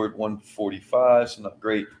 he scored 145, so not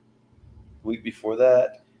great. The week before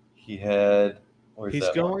that, he had. He's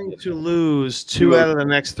going to lose 2 out of the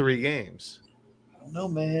next 3 games. I don't know,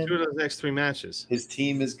 man. 2 out of the next 3 matches. His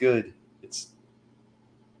team is good.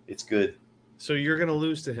 It's good. So you're going to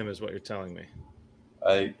lose to him, is what you're telling me.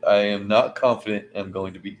 I am not confident I'm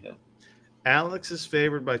going to beat him. Alex is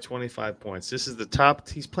favored by 25 points. This is the top.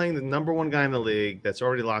 He's playing the number 1 guy in the league that's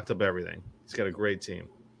already locked up everything. He's got a great team.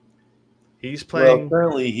 He's playing. Well,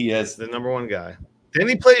 currently he has the number 1 guy. Then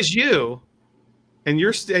he plays you, and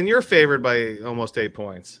you're favored by almost 8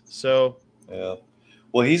 points. So yeah.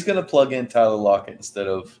 Well, he's going to plug in Tyler Lockett instead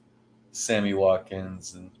of Sammy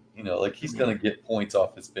Watkins, and he's going to get points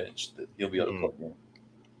off his bench that he'll be able to plug in.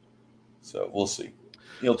 So we'll see.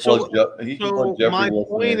 He'll plug. My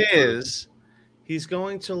point is, he's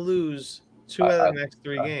going to lose 2 out of the next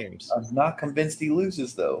 3 games. I'm not convinced he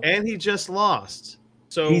loses though. And he just lost.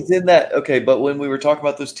 So he's in that. Okay, but when we were talking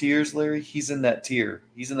about those tiers, Larry, he's in that tier.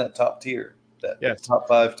 He's in that top tier. That top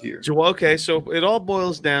 5 tier. Okay, so it all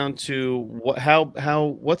boils down to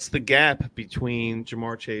what's the gap between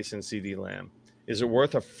Jamar Chase and CeeDee Lamb? Is it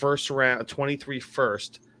worth a first round, a 23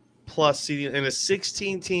 first plus CeeDee in a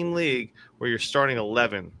 16-team league where you're starting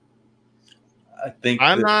 11? I think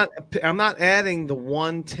I'm not adding the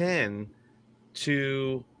 110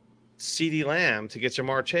 to CeeDee Lamb to get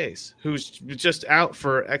Jamar Chase, who's just out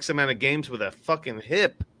for X amount of games with a fucking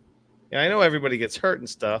hip. Yeah, I know everybody gets hurt and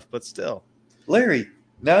stuff, but still. Larry,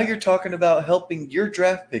 now you're talking about helping your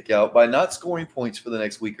draft pick out by not scoring points for the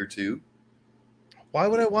next week or 2. Why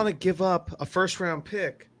would I want to give up a first-round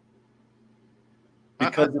pick?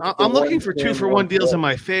 Because I'm looking for 2-for-1 deals in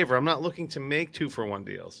my favor. I'm not looking to make 2-for-1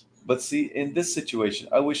 deals. But see, in this situation,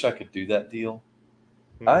 I wish I could do that deal.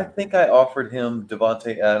 I think I offered him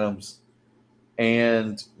Devontae Adams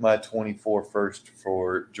and my 24 first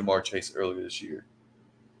for Jamar Chase earlier this year.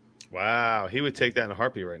 Wow, he would take that in a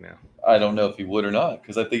heartbeat right now. I don't know if he would or not,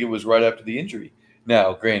 because I think it was right after the injury.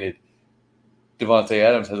 Now, granted, Devontae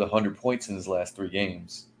Adams has 100 points in his last 3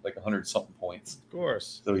 games, like 100-something points. Of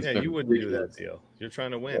course. So you wouldn't do that deal. You're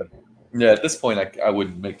trying to win. Yeah, at this point, I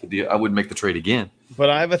wouldn't make the deal. I wouldn't make the trade again. But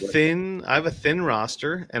I have a thin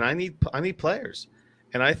roster, and I need players.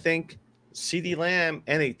 And I think CeeDee Lamb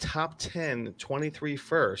and a top 10, 23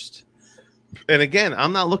 first. And again,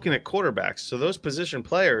 I'm not looking at quarterbacks, so those position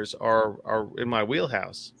players are in my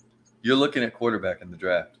wheelhouse. You're looking at quarterback in the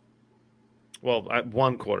draft. Well,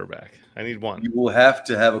 one quarterback. I need one. You will have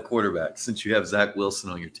to have a quarterback since you have Zach Wilson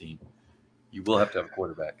on your team. You will have to have a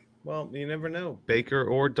quarterback. Well, you never know. Baker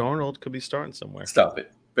or Darnold could be starting somewhere. Stop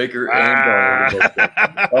it. Baker and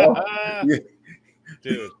Darnold.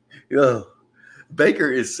 Dude. Oh,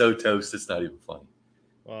 Baker is so toast, it's not even funny.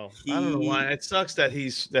 Well, I don't know why. It sucks that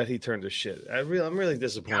he turned to shit. I'm really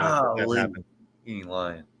disappointed that happened. He ain't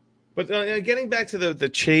lying. But getting back to the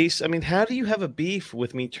Chase, I mean, how do you have a beef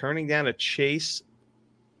with me turning down a Chase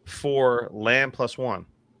for Lamb +1?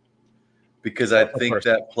 Because I think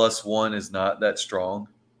that +1 is not that strong,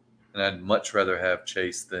 and I'd much rather have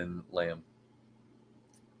Chase than Lamb.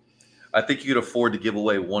 I think you could afford to give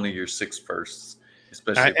away one of your 6 firsts.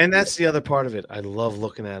 And that's the other part of it. I love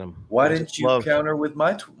looking at him. Why didn't you counter with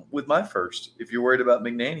my first? If you're worried about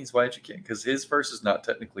McNanny's, why didn't you counter? Because his first is not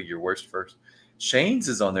technically your worst first. Shane's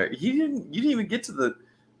is on there. You didn't even get to the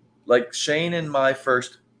Shane and my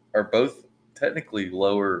first are both technically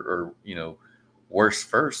lower or worse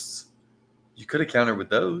firsts. You could have countered with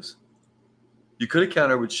those. You could have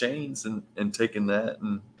countered with Shane's and taken that.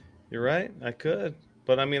 And You're right. I could.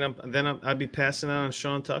 But I mean, I'd be passing out on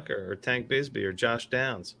Sean Tucker or Tank Bisbee or Josh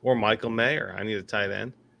Downs or Michael Mayer. I need a tight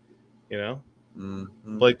end.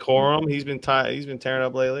 Blake Corum. He's been tearing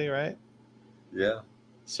up lately, right? Yeah.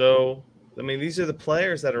 So I mean, these are the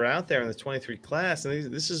players that are out there in the 23 class,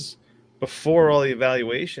 and this is before all the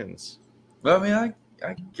evaluations. Well, I mean,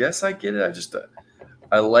 I guess I get it.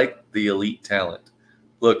 I like the elite talent.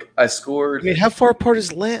 Look, I scored. I mean, how far apart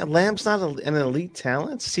is Lamb? Lamb's not an elite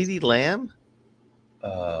talent. CeeDee Lamb.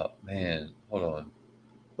 Man, hold on.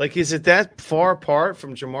 Like, is it that far apart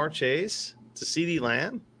from Jamar Chase to CeeDee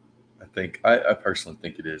Lamb? I personally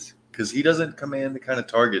think it is, because he doesn't command the kind of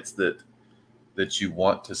targets that you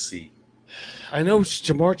want to see. I know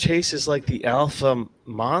Jamar Chase is like the alpha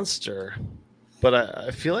monster, but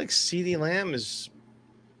I feel like CeeDee Lamb is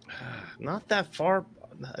not that far.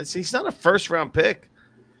 He's not a first round pick,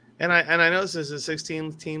 and I know this is a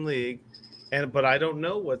 16-team league, but I don't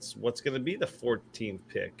know what's going to be the 14th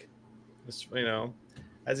pick.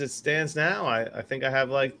 As it stands now, I think I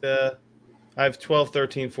have I have 12,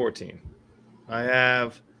 13, 14. I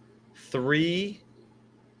have 3.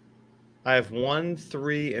 I have 1,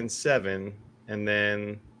 3, and 7, and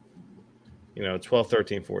then 12,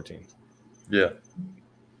 13, 14. Yeah.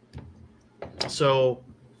 So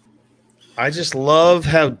I just love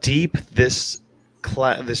how deep this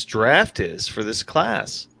draft is for this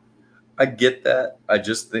class. I get that. I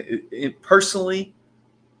just think personally,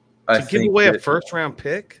 to give away a first round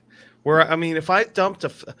pick, where I mean, if I'm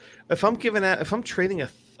trading a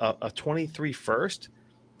 23 first,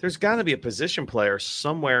 there's got to be a position player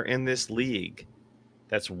somewhere in this league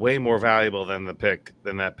that's way more valuable than that pick.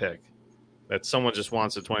 That someone just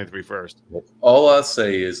wants a 23 first. All I'll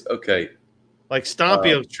say is, okay. Like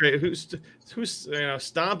Stompy will trade. Who's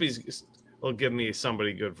Stompy's will give me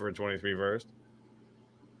somebody good for a 23 first.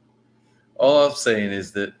 All I'm saying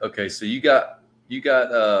is that, okay, so you got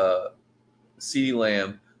CeeDee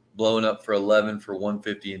Lamb blowing up for 11 for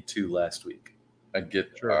 150 and 2 last week. I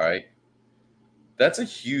get that. All right. That's a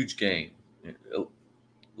huge game.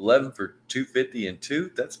 11 for 250 and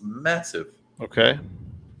 2. That's massive. Okay.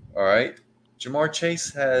 All right. Jamar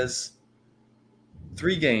Chase has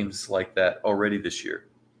 3 games like that already this year,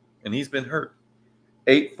 and he's been hurt.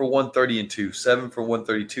 8 for 130 and 2, 7 for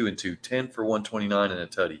 132 and 2, 10 for 129 and a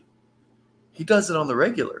tutty. He does it on the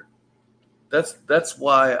regular. That's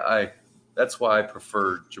why I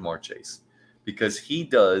prefer Jamar Chase, because he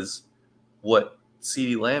does what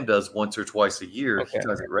CeeDee Lamb does once or twice a year. Okay. He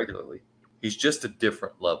does it regularly. He's just a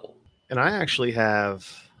different level. And I actually have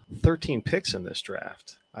 13 picks in this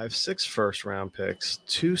draft. I have 6 first-round picks,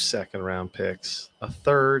 2 second-round picks, a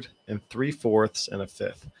third, and 3 fourths, and a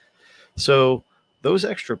fifth. So those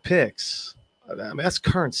extra picks, I mean, that's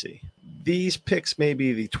currency. These picks may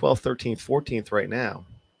be the 12th, 13th, 14th right now.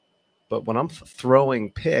 But when I'm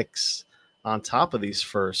throwing picks on top of these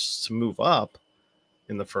firsts to move up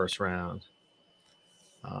in the first round,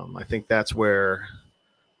 I think that's where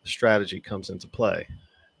strategy comes into play.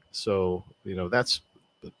 So, that's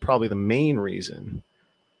probably the main reason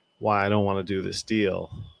why I don't want to do this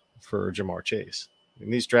deal for Jamar Chase. I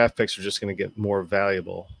mean, these draft picks are just going to get more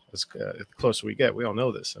valuable the closer we get. We all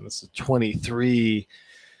know this, and it's a 23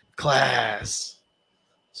 class.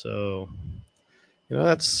 So,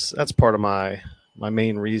 that's part of my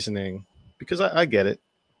main reasoning, because I get it.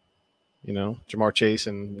 Jamar Chase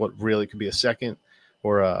and what really could be a second,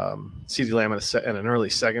 or CeeDee Lamb and an early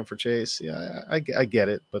second for Chase. Yeah, I get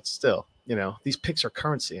it, but still, these picks are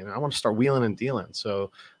currency, and I want to start wheeling and dealing.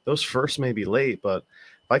 So those first may be late, but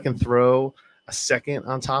if I can throw a second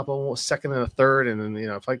on top of them, a second and a third, and then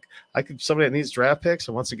if I could, somebody that needs draft picks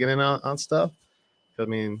and wants to get in on stuff. I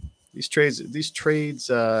mean, these trades,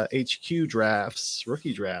 HQ drafts,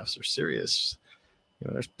 rookie drafts are serious.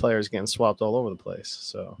 There's players getting swapped all over the place.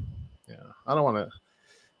 So, yeah,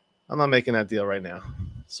 I'm not making that deal right now.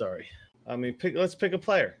 Sorry. I mean, let's pick a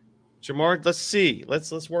player. Jamar, let's see.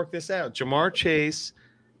 Let's work this out. Jamar Chase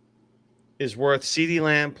is worth CeeDee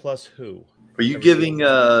Lamb plus who? Are you giving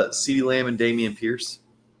CeeDee Lamb and Dameon Pierce?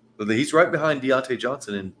 He's right behind Deontay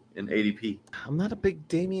Johnson in ADP. I'm not a big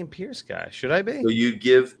Dameon Pierce guy. Should I be? So you'd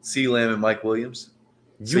give CeeDee Lamb and Mike Williams?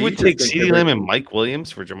 You would take CeeDee Lamb and Mike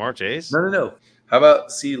Williams for Jamar Chase? No. How about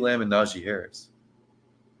CeeDee Lamb and Najee Harris?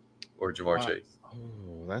 Or Jamar Chase?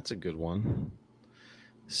 Oh, that's a good one.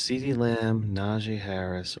 CeeDee Lamb, Najee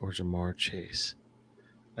Harris, or Jamar Chase.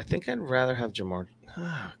 I think I'd rather have Jamar.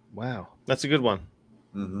 Wow. That's a good one.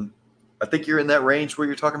 Mm-hmm. I think you're in that range where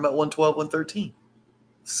you're talking about 112, 113.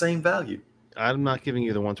 Same value. I'm not giving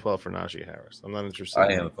you the 112 for Najee Harris. I'm not interested.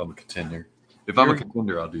 I am if I'm a contender. If I'm a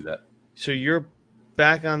contender, I'll do that. So you're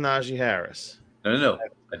back on Najee Harris. No.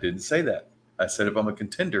 I didn't say that. I said if I'm a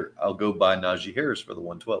contender, I'll go buy Najee Harris for the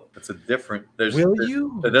 112. That's a different. Will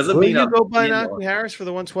you? That doesn't Will mean you I'm go buy in Najee on- Harris for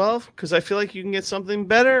the 112? Because I feel like you can get something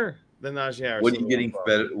better than Najee Harris. What are for you the getting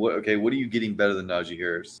 112. better? What are you getting better than Najee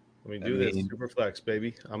Harris? Let me do this. Super flex,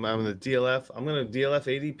 baby. I'm in the DLF. I'm going to DLF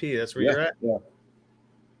ADP. That's where you're at. Yeah.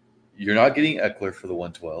 You're not getting Eckler for the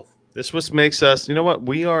 112. This what makes us. You know what?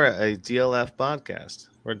 We are a DLF podcast.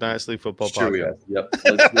 We're a Dynasty Football Sure podcast. we are.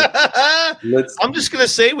 Yep. Let's I'm just going to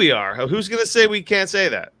say we are. Who's going to say we can't say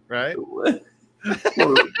that, right? or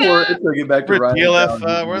get back to We're Ryan DLF.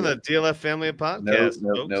 Brown. We're in the DLF family of podcasts.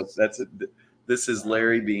 Nope. That's it. This is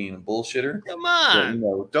Larry being a bullshitter. Come on.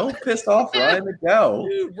 But, don't piss off Ryan McDowell.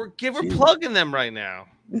 Dude, we're plugging them right now.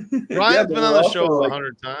 Ryan's been on the show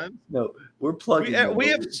 100 times. No, we're plugging. We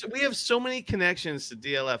have so many connections to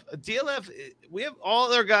DLF. DLF, we have all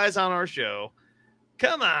their guys on our show.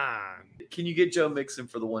 Come on. Can you get Joe Mixon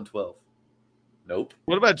for the 112? Nope.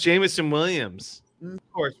 What about Jameson Williams? Of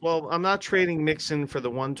course. Well, I'm not trading Mixon for the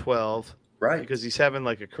 112, right? Because he's having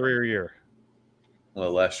like a career year.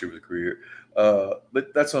 Well, last year was a career.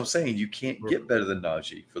 But that's what I'm saying. You can't get better than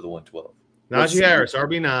Najee for the 112. Najee Harris,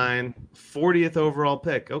 RB9, 40th overall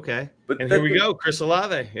pick. Okay. And here we go. Chris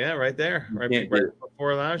Olave. Yeah, right there. Right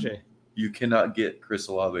before Najee. You cannot get Chris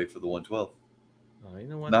Olave for the 112. Oh, you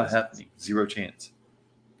know what? Not happening. Zero chance.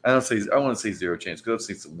 I want to say zero chance because I've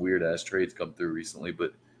seen some weird ass trades come through recently,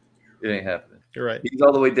 but it ain't happening. You're right. He's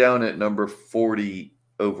all the way down at number 40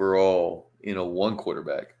 overall in a one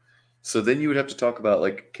quarterback. So then you would have to talk about,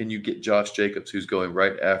 like, can you get Josh Jacobs, who's going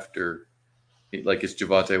right after, like, it's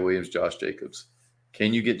Javonte Williams, Josh Jacobs.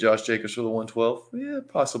 Can you get Josh Jacobs for the 112? Yeah,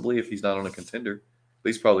 possibly if he's not on a contender. But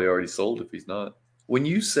he's probably already sold if he's not. When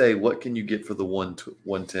you say what can you get for the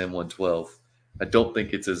 110, 112, I don't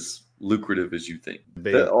think it's as lucrative as you think.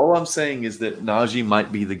 All I'm saying is that Najee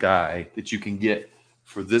might be the guy that you can get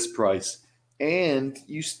for this price, and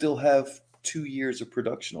you still have 2 years of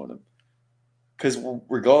production on him. Because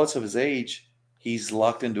regardless of his age, he's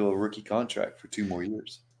locked into a rookie contract for 2 more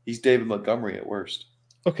years. He's David Montgomery at worst.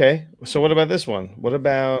 Okay, so what about this one? What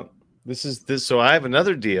about this? So I have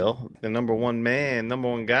another deal. The number one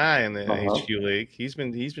guy in the HQ League. He's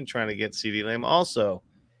been trying to get CeeDee Lamb. Also,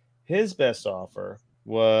 his best offer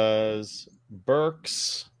was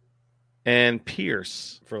Burks and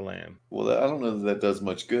Pierce for Lamb. Well, I don't know that does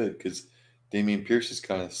much good because Dameon Pierce is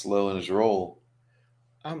kind of slow in his role.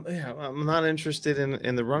 I'm not interested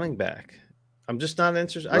in the running back. I'm just not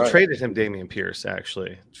interested. Right. I traded him Dameon Pierce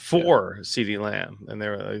actually for CeeDee Lamb, and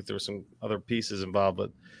there were some other pieces involved,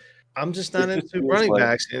 but I'm just not into running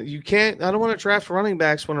backs. You can't. I don't want to draft running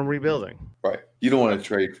backs when I'm rebuilding. Right. You don't want to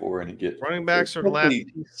trade for and get running backs are the last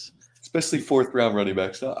piece. Especially 4th round running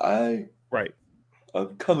backs. Now,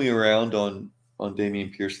 I'm coming around on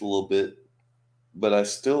Dameon Pierce a little bit, but I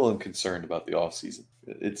still am concerned about the offseason.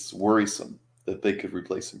 It's worrisome that they could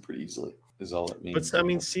replace him pretty easily, is all it means. But I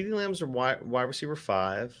mean, CeeDee Lamb's a wide receiver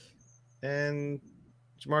 5, and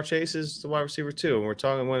Jamar Chase is the wide receiver 2. And we're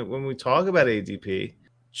talking when we talk about ADP,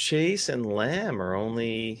 Chase and Lamb are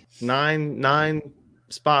only nine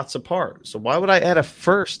spots apart. So why would I add a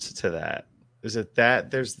first to that? Is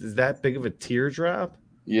that big of a teardrop?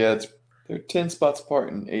 Yeah, they're 10 spots apart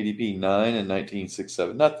in ADP, 9 and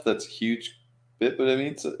 19.67. Not that that's a huge bit, but I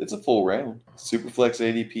mean it's a full round. Superflex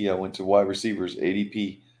ADP. I went to wide receivers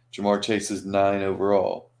ADP. Jamar Chase is 9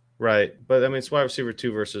 overall. Right, but I mean it's wide receiver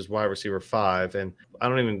 2 versus wide receiver 5, and I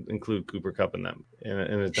don't even include Cooper Kupp in them.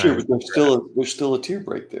 Sure, but there's still a tier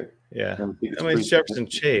break there. Yeah, I mean it's Jefferson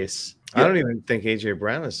Chase. Yeah. I don't even think AJ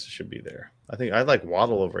Brown should be there. I think I like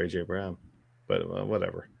Waddle over AJ Brown, but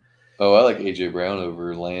whatever. Oh, I like AJ Brown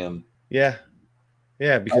over Lamb. Yeah,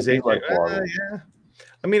 because AJ. Like yeah,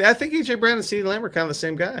 I mean I think AJ Brown and CeeDee Lamb are kind of the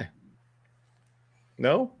same guy.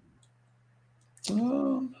 No.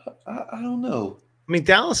 I don't know. I mean,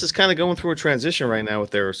 Dallas is kind of going through a transition right now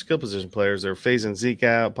with their skill position players. They're phasing Zeke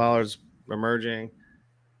out. Pollard's emerging.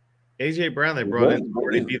 AJ Brown they brought in to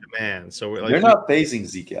already be the man. So they're not phasing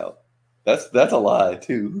Zeke out. That's a lie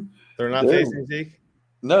too. They're not phasing Zeke.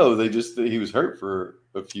 No, he was hurt for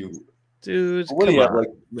a few. Dude, come on. Like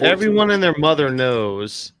everyone and their mother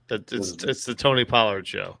knows that it's the Tony Pollard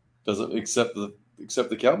show. Doesn't except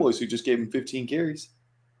the Cowboys who just gave him 15 carries.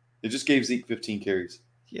 They just gave Zeke 15 carries.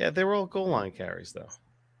 Yeah, they were all goal line carries, though.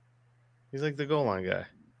 He's like the goal line guy.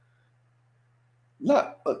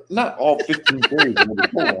 Not all 15 carries in the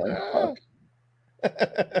goal line.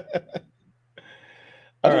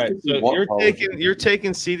 All right, so you're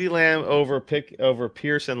taking CeeDee Lamb over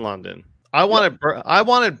Pierce in London. I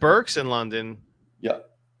wanted Burks in London Yeah.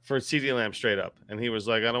 for CeeDee Lamb straight up, and he was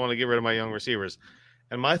like, "I don't want to get rid of my young receivers."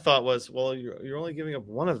 And my thought was, well, you're only giving up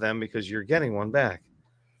one of them because you're getting one back.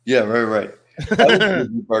 Yeah, right. I would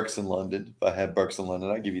give you Burks in London. If I had Burks in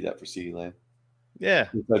London, I'd give you that for CeeDee Lamb. Yeah,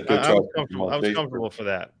 I was comfortable. I was comfortable for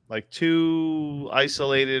that. Like 2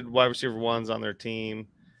 isolated wide receiver ones on their team.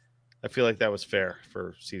 I feel like that was fair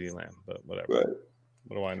for CeeDee Lamb, but whatever. Right.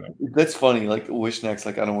 What do I know? That's funny. Like Wishnak's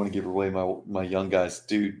like, I don't want to give away my young guys.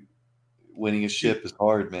 Dude, winning a ship is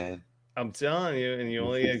hard, man. I'm telling you, and you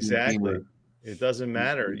only exactly. It doesn't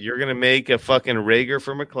matter. You're gonna make a fucking Rager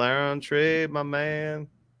for McLaren trade, my man.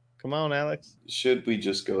 Come on, Alex. Should we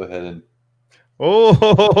just go ahead and?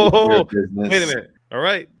 Oh, wait a minute. All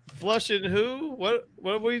right, flushing who? What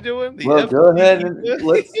are we doing? Go ahead and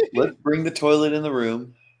let's bring the toilet in the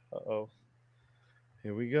room. Uh-oh.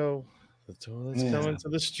 Here we go. The toilet's coming to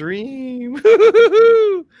the stream.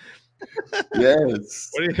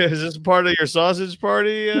 Yes. Is this part of your sausage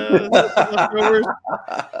party?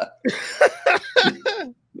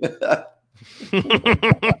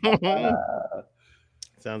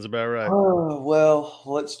 Sounds about right. Oh, well,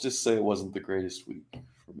 let's just say it wasn't the greatest week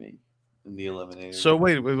for me in the Eliminator. So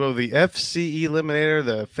wait, the FC Eliminator,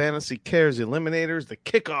 the Fantasy Cares Eliminators, the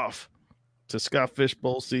kickoff to Scott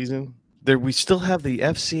Fishbowl season. We still have the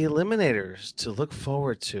FC Eliminators to look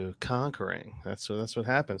forward to conquering. That's what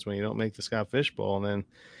happens when you don't make the Scott Fishbowl, and then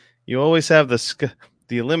you always have the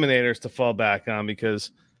Eliminators to fall back on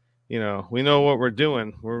because we know what we're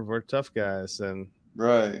doing. We're tough guys, and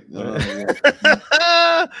right.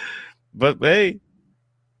 But hey,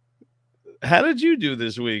 how did you do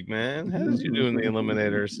this week, man? How did you do in the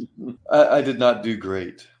Eliminators? I did not do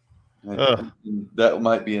great. That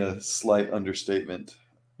might be a slight understatement.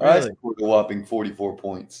 Really? I scored a whopping 44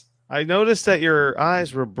 points. I noticed that your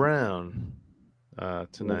eyes were brown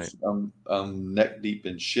tonight. I'm neck deep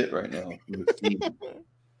in shit right now.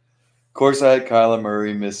 Of course, I had Kyler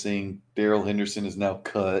Murray missing. Darrell Henderson is now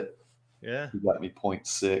cut. Yeah. He got me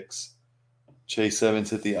 0.6. Chase Evans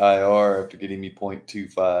hit the IR after getting me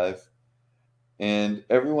 0.25. And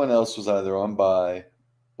everyone else was either on bye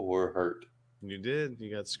or hurt. You did.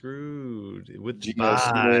 You got screwed with the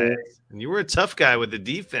bye. And you were a tough guy with the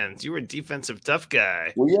defense. You were a defensive tough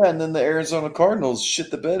guy. Well, yeah, and then the Arizona Cardinals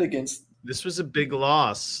shit the bed against. This was a big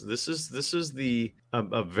loss. This is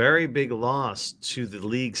a very big loss to the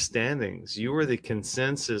league standings. You were the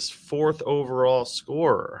consensus 4th overall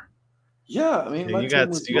scorer. Yeah, I mean, you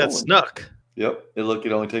got snuck. Yep,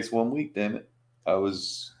 it only takes 1 week. Damn it, I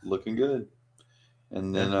was looking good,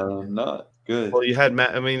 and then not good. Well, you had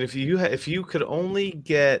Matt. I mean, if you could only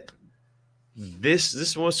get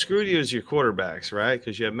this what screwed you is your quarterbacks, right?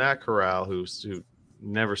 Because you have Matt Corral who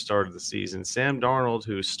never started the season, Sam Darnold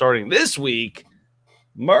who's starting this week,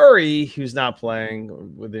 Murray who's not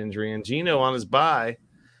playing with injury, and Geno on his bye.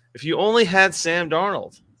 If you only had Sam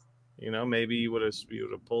Darnold, maybe you would have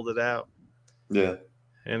pulled it out. Yeah.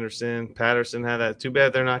 Anderson, Patterson had that. Too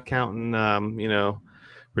bad they're not counting,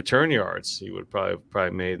 return yards. He would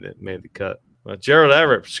probably made the cut. But Gerald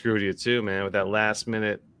Everett screwed you too, man, with that last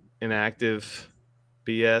minute inactive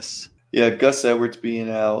BS. Yeah, Gus Edwards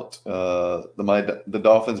being out, the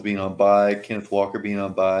Dolphins being on bye, Kenneth Walker being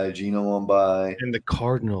on bye, Geno on bye, and the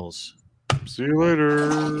Cardinals. See you later.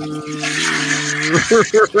 See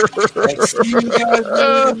you guys later.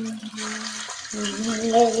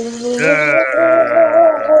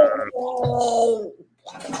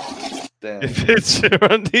 Damn. If it's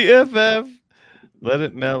on DFF, let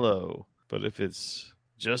it mellow. But if it's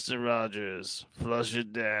Justin Rogers, flush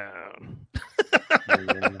it down.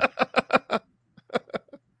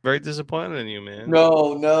 Very disappointed in you, man.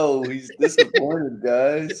 No, he's disappointed,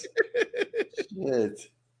 guys. Shit.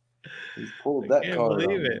 He's pulled that card. I can't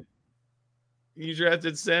believe it. You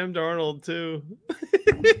drafted Sam Darnold too.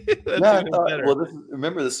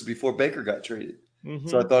 Remember this is before Baker got traded. Mm-hmm.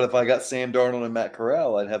 So I thought if I got Sam Darnold and Matt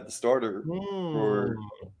Corral, I'd have the starter for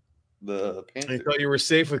the Panthers. I thought you were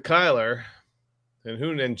safe with Kyler,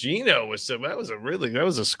 and Geno was that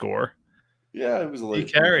was a score. Yeah, it was a late.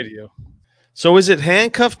 He carried you. So is it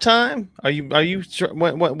handcuff time? Are you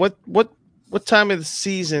what time of the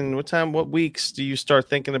season? What weeks do you start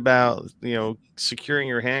thinking about securing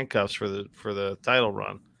your handcuffs for the title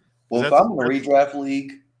run? Well, if I'm in a redraft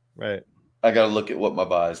league, right, I got to look at what my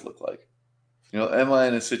buys look like. Am I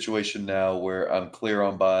in a situation now where I'm clear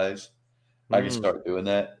on buys? I can start doing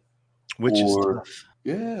that. Which is tough.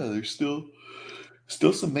 Yeah, there's still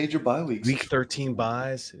some major bye weeks. Week 13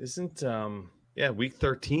 buys isn't week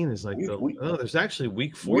 13 is like there's actually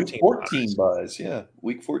week 14. Week 14 buys, yeah.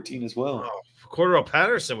 Week 14 as well. Oh, Cordell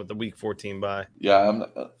Patterson with the week 14 bye. Yeah, I'm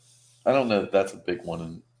not. I don't know if that's a big one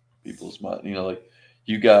in people's mind. Like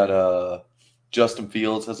you got Justin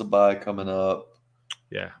Fields has a bye coming up.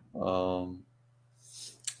 Yeah.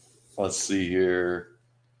 Let's see here.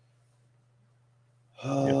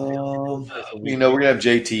 Yep. That's a week. We're gonna have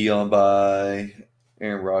JT on bye.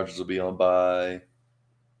 Aaron Rodgers will be on bye.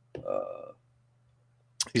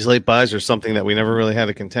 These late buys are something that we never really had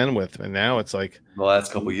to contend with, and now it's like The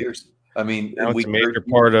last couple of years. I mean, now in it's week a major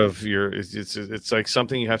 13, part of your. It's like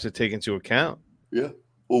something you have to take into account. yeah.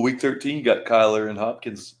 Well, week 13, you got Kyler and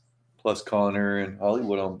Hopkins plus Connor and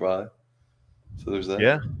Hollywood on bye. So there's that.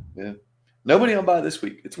 Yeah. Yeah. Nobody on bye this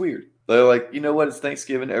week. It's weird. They're like, you know what? It's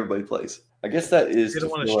Thanksgiving. Everybody plays. I guess that is They to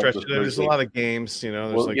don't want to fill out stretch the it. There's a Thursday. lot of games,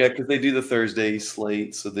 There's Well, like yeah, because they do the Thursday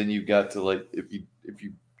slate. So then you've got to like if you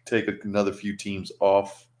take another few teams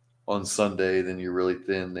off on Sunday, then you're really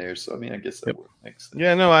thin there. So I mean, I guess that makes sense.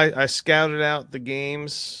 Yeah, no, I scouted out the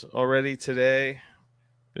games already today.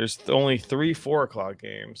 There's only 3 4:00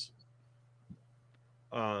 games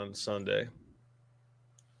on Sunday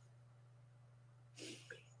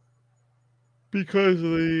because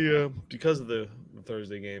of the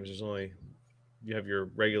Thursday games. There's only you have your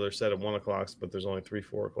regular set of 1 o'clocks, but there's only 3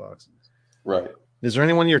 4:00. Right. Is there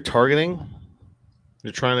anyone you're targeting?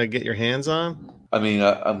 You're trying to get your hands on? I mean,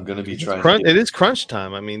 I'm going to be trying. It is crunch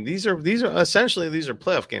time. I mean, these are essentially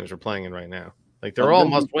playoff games we're playing in right now. Like they're I'm all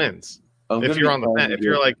gonna must wins. I'm If gonna you're be on the trying bench, to if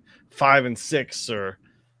you're get- like 5-6 or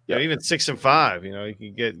Yeah. even 6-5,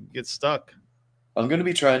 you can get stuck. I'm going to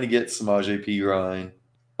be trying to get Samaje P. Ryan.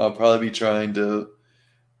 I'll probably be trying to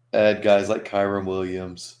add guys like Kyron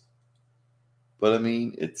Williams. But I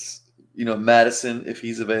mean, it's Madison, if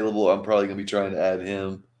he's available, I'm probably going to be trying to add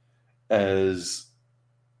him as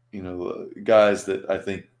guys that I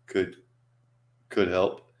think could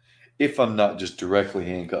help if I'm not just directly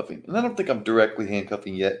handcuffing. And I don't think I'm directly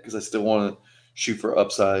handcuffing yet because I still want to shoot for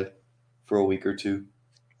upside for a week or two.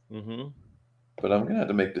 Mm-hmm. But I'm going to have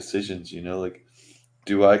to make decisions, like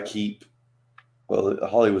do I keep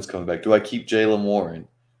Hollywood's coming back. Do I keep Jaylen Warren,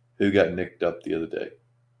 who got nicked up the other day?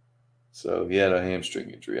 So he had a hamstring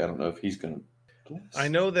injury. I don't know if he's going to. I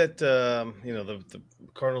know that the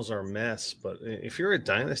Cardinals are a mess, but if you're a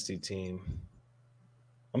dynasty team,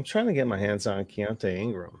 I'm trying to get my hands on Keontae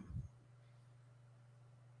Ingram,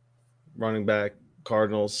 running back,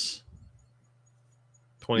 Cardinals,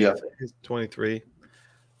 23.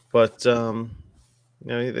 But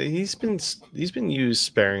he's been used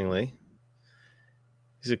sparingly.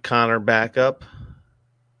 He's a Connor backup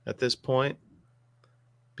at this point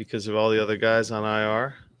because of all the other guys on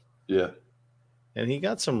IR. Yeah. And he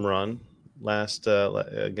got some run last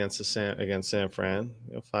against San Fran,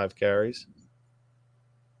 5 carries.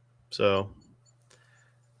 So,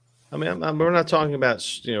 I mean, we're not talking about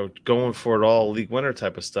going for it all league winner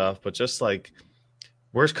type of stuff, but just like,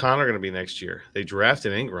 where's Connor going to be next year? They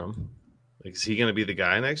drafted Ingram. Like, is he going to be the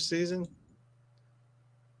guy next season?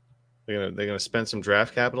 They're gonna spend some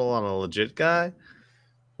draft capital on a legit guy.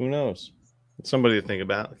 Who knows? It's somebody to think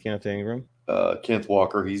about. Keontae Ingram, Kenneth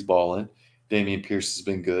Walker, he's balling. Damian Pierce has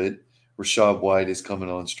been good. Rashad White is coming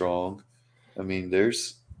on strong. I mean,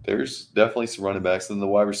 there's definitely some running backs and the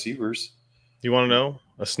wide receivers. You want to know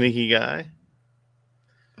a sneaky guy?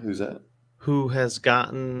 Who's that? Who has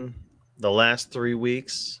gotten the last 3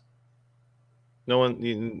 weeks? No one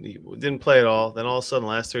didn't play at all. Then all of a sudden,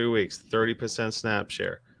 last 3 weeks, 30% snap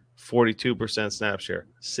share, 42% snap share,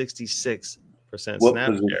 66%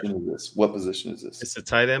 snap share. What position is this? It's the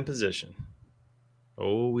tight end position.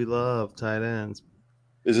 Oh, we love tight ends.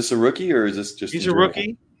 Is this a rookie or is this just? He's a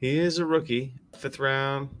rookie. He is a rookie. 5th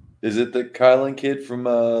round. Is it the Kylan kid from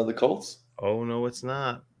the Colts? Oh no, it's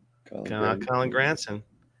not. Colin Granson.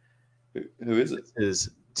 Who is it? It is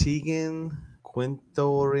Tegan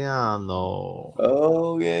Quintoriano.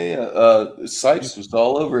 Oh yeah. Sipes was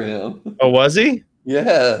all over him. Oh, was he?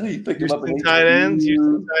 Yeah, he picked him up in tight end.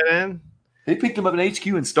 He picked him up in HQ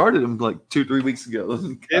and started him like 2-3 weeks ago.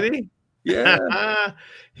 Did he? Yeah.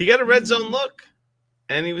 He got a red zone look,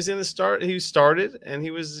 and he was in the start. He started, and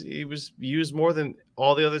he was used more than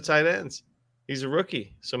all the other tight ends. He's a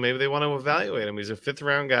rookie, so maybe they want to evaluate him. He's a 5th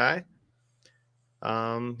round guy.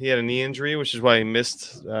 He had a knee injury, which is why he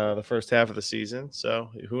missed the first half of the season.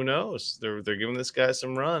 So who knows? They're giving this guy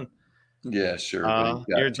some run. Yeah, sure.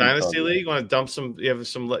 Your dynasty league want to dump some? You have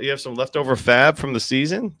some leftover fab from the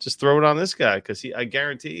season. Just throw it on this guy because I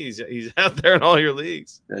guarantee he's out there in all your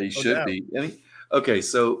leagues. Yeah, he should be. I mean, okay,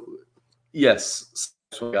 so yes,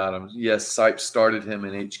 Sipes got him. Yes, Sipes started him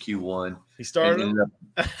in HQ1. He started. He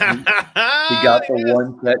got the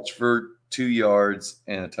one catch for 2 yards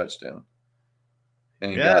and a touchdown,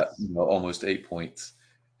 and got almost 8 points,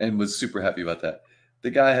 and was super happy about that. The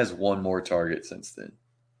guy has one more target since then.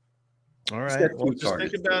 All He's right. got Well, two just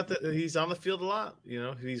think targets. about that. He's on the field a lot.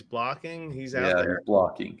 He's blocking. He's out Yeah, there. he's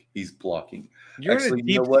blocking. He's blocking. You're in a Actually,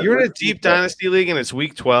 you know deep. what? You're in a Let's use deep that. dynasty league, and it's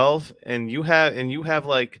week 12, and you have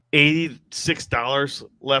like $86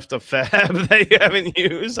 left of fab that you haven't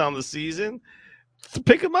used on the season.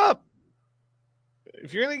 Pick him up.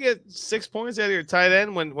 If you're gonna get 6 points out of your tight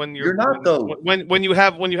end when You're not, though. when you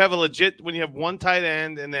have a legit when you have one tight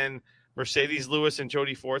end and then Mercedes Lewis and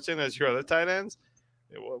Jody Fortson as your other tight ends,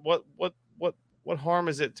 what harm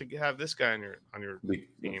is it to have this guy on your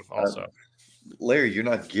team also? Larry, you're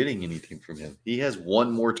not getting anything from him. He has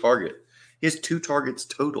one more target. He has 2 targets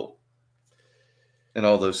total in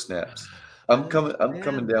all those snaps. I'm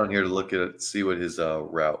coming down here to look at it, see what his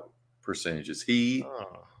route percentage is.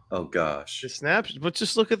 Oh gosh. The snaps, but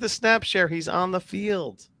just look at the snap share. He's on the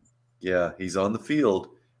field. Yeah, he's on the field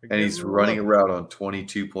and he's running a route on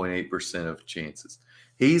 22.8% of chances.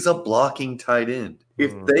 He's a blocking tight end.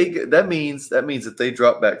 If that means if they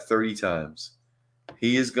drop back 30 times,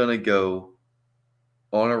 he is going to go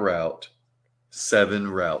on a route 7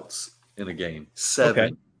 routes in a game. 7.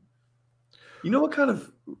 Okay. You know what kind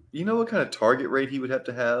of target rate he would have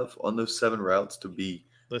to have on those 7 routes to be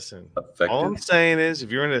effective? All I'm saying is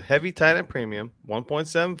if you're in a heavy tight end premium,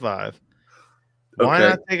 1.75, why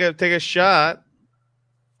not take a shot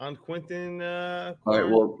on Quentin? All right,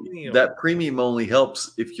 well, that premium only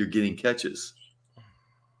helps if you're getting catches.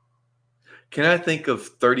 Can I think of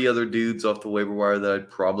 30 other dudes off the waiver wire that I'd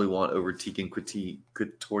probably want over Tegan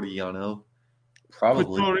Quitoriano?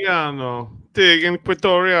 Probably. Tegan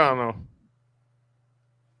Quitoriano.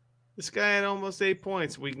 This guy had almost 8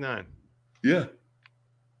 points week 9. Yeah.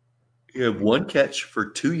 He had 1 catch for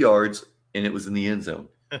 2 yards, and it was in the end zone.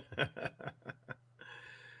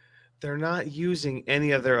 They're not using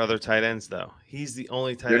any of their other tight ends, though. He's the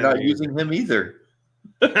only tight end. They're not using him either.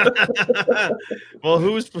 Well,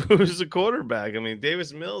 who's the quarterback? I mean,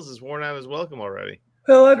 Davis Mills is worn out his welcome already.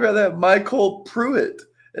 Hell, I'd rather have Michael Pruitt.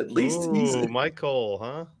 At least he's Michael,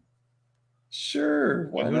 huh? Sure.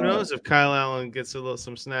 Why Who knows if Kyle Allen gets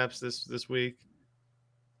some snaps this week?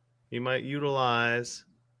 He might utilize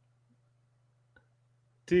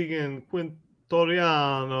Tegan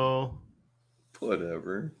Quitoriano.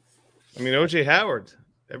 Whatever. I mean, OJ Howard.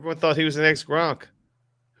 Everyone thought he was the next Gronk.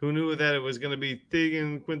 Who knew that it was going to be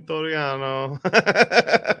Tegan Quitoriano?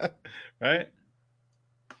 Right?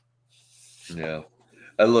 Yeah.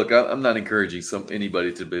 Look, I'm not encouraging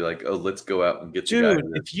anybody to be like, oh, let's go out and get the guy.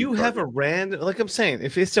 Dude, if you have a random, like I'm saying,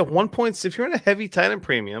 if it's a 1 point, if you're in a heavy tight end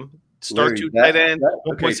premium, start Larry, tight end,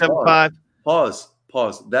 1.75.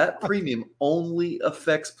 Pause. That premium only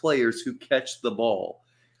affects players who catch the ball.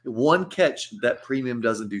 1 catch, that premium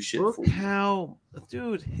doesn't do shit for you. Look how,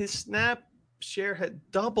 dude, his snap share had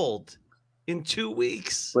doubled in 2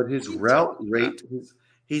 weeks. But his route rate,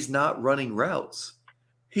 he's not running routes.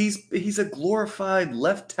 He's a glorified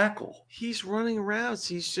left tackle. He's running routes.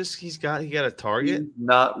 He got a target. He's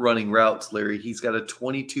not running routes, Larry. He's got a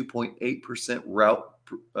 22.8% route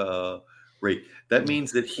rate. That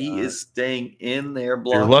means that he is staying in there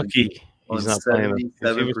blocking. You're lucky. He's not playing.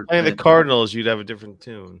 If he was playing the Cardinals, you'd have a different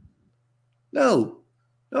tune. No,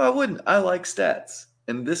 I wouldn't. I like stats,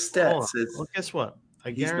 and this stat says. Well, guess what?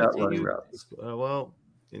 He's not running routes.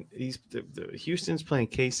 Houston's playing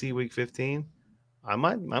KC week 15. I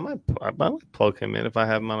might plug him in if I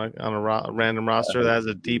have him on a random roster that has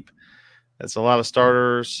that's a lot of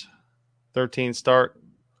starters, 13 start.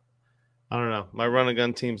 I don't know. My run and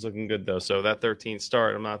gun team's looking good though. So that 13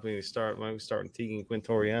 start, I'm not going to start. I'm starting Tegan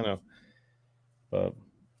Quitoriano. But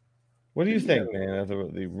what do you think, man? Of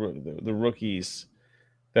the rookies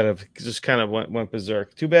that have just kind of went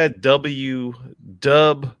berserk. Too bad Dub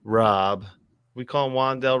Rob. We call him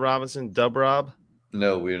Wan'Dale Robinson Dub Rob.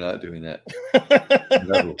 No, we're not doing that.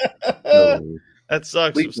 No. That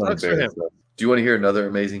sucks. It sucks for him. Do you want to hear another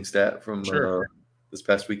amazing stat from this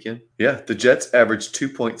past weekend? Yeah, the Jets averaged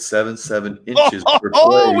 2.77 inches per play.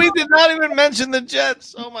 Oh, we did not even mention the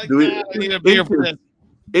Jets. Oh my God! I need a beer for this.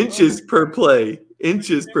 Inches per play in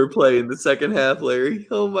the second half, Larry.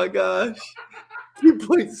 Oh my gosh.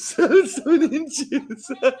 2.77 inches.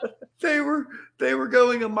 They were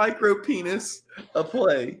going a micro penis a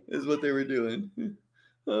play is what they were doing.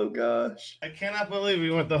 Oh gosh. I cannot believe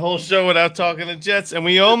we went the whole show without talking to Jets and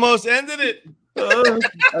we almost ended it.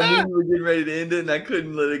 I knew we were getting ready to end it and I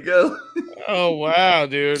couldn't let it go. Oh wow,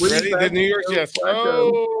 dude. Ready? The New York Jets.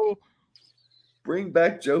 Oh. Bring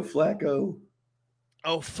back Joe Flacco.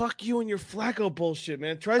 Oh, fuck you and your Flacco bullshit,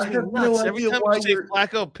 man. It drives me nuts. Every time you say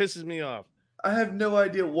Flacco, it pisses me off. I have no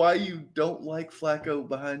idea why you don't like Flacco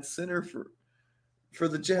behind center for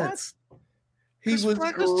the Jets. What? He was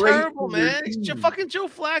Flacco's great terrible, for your man. He's team. fucking Joe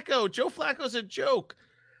Flacco. Joe Flacco's a joke.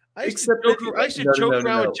 I used Except to that joke, I used to no, joke no, no,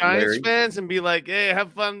 around no, with Giants Larry. fans and be like, "Hey,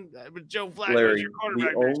 have fun with Joe Flacco as Larry, your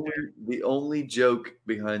quarterback next year." the only joke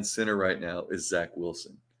behind center right now is Zach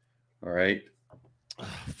Wilson. All right.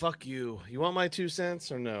 Fuck you. You want my 2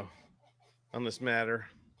 cents or no on this matter?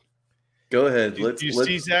 Go ahead. Do you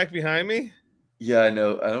see Zach behind me? Yeah, I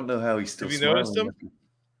know. I don't know how he's still Have you noticed smiling. him?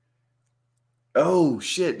 Oh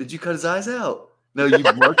shit! Did you cut his eyes out? No, you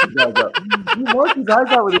marked his eyes out. You marked his eyes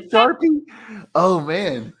out with a Sharpie. Oh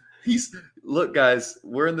man, look, guys.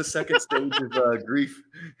 We're in the second stage of grief.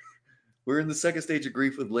 We're in the second stage of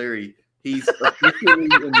grief with Larry. He's officially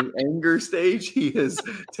in the anger stage. He has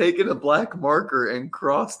taken a black marker and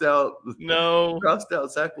crossed out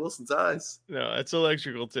Zach Wilson's eyes. No, it's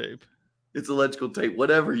electrical tape. It's electrical tape.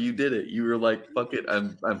 Whatever, you did it. You were like, "Fuck it,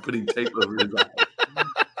 I'm putting tape over his eyes."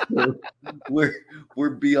 So we're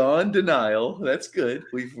beyond denial. That's good.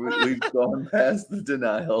 We've gone past the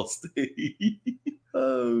denial stage.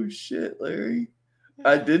 Oh shit, Larry!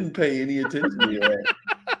 I didn't pay any attention to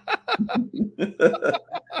that.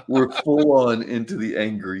 We're full on into the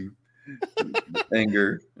anger.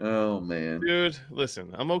 Oh man, Dude,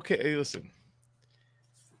 listen, I'm okay. Hey, listen,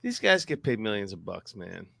 these guys get paid millions of bucks,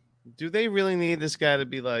 man. Do they really need this guy to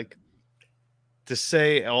be like to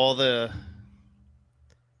say all the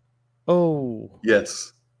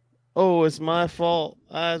yes, it's my fault.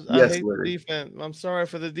 I yes, hate Larry. the defense. I'm sorry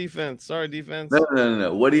for the defense. Sorry, defense.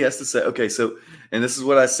 No. What he has to say. Okay, so and this is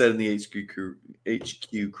what I said in the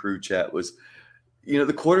HQ crew chat was,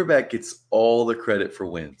 the quarterback gets all the credit for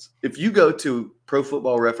wins. If you go to Pro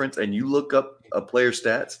Football Reference and you look up a player's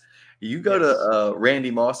stats, you go to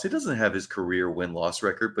Randy Moss. He doesn't have his career win-loss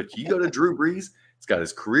record, but you go to Drew Brees, he's got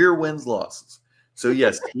his career wins-losses. So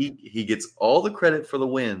yes, he gets all the credit for the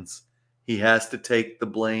wins. He has to take the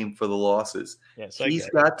blame for the losses. Yes, he's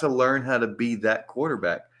got to learn how to be that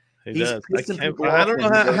quarterback. He He's does. pissing people I off don't know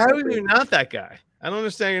when he goes how out are there. you not that guy? I don't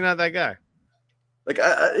understand. You're not that guy. Like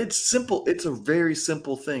it's simple. It's a very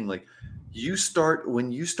simple thing. Like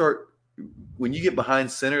when you get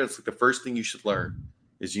behind center, it's like the first thing you should learn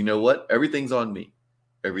is, you know what? Everything's on me.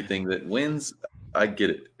 Everything that wins, I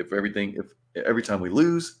get it. If every time we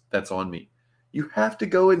lose, that's on me. You have to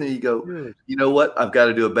go in there. You go, Dude. you know what? I've got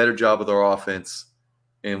to do a better job with our offense.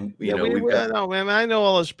 And I know, man. I know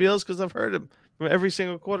all the spiels because I've heard them from every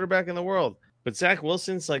single quarterback in the world. But Zach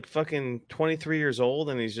Wilson's like fucking 23 years old,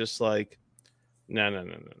 and he's just like, no.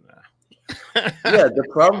 Yeah, the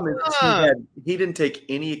problem is he didn't take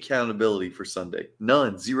any accountability for Sunday.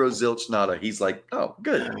 None, zero, zilch, nada. He's like, oh,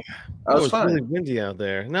 good. I was fine. Really windy out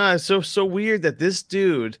there. No, it's so weird that this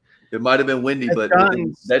dude. It might have been windy, but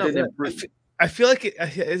that didn't improve. I feel like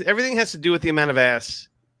everything has to do with the amount of ass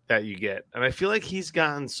that you get, and I feel like he's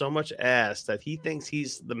gotten so much ass that he thinks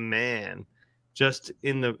he's the man, just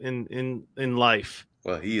in life.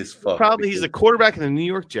 Well, he is fucked. Probably he's the quarterback of the New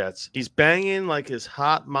York Jets. He's banging like his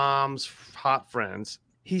hot mom's hot friends.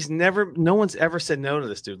 No one's ever said no to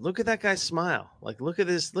this dude. Look at that guy's smile. Like, look at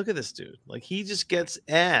this dude. Like, he just gets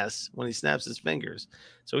ass when he snaps his fingers.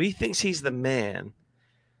 So he thinks he's the man.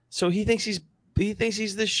 So he thinks he's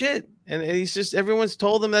the shit. And he's just, everyone's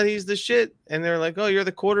told him that he's the shit. And they're like, oh, you're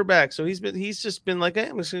the quarterback. So he's just been like, hey,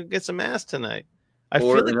 I'm just gonna get some ass tonight. I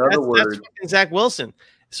feel like that's fucking Zach Wilson.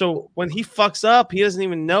 So when he fucks up, he doesn't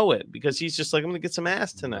even know it because he's just like, I'm gonna get some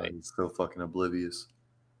ass tonight. He's so fucking oblivious.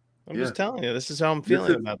 I'm just telling you, this is how I'm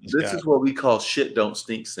feeling about this guy. This is what we call shit don't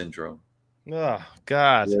stink syndrome. Oh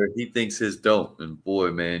God! Where he thinks his don't, and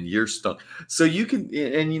boy, man, you're stunk. So you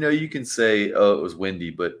can say, oh, it was windy,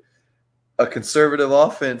 but a conservative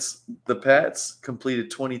offense, the Pats completed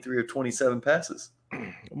 23 of 27 passes.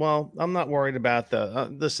 Well, I'm not worried about the.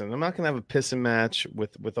 Listen, I'm not going to have a pissing match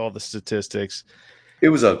with all the statistics. It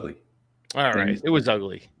was ugly. All right, it was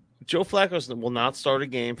ugly. Joe Flacco will not start a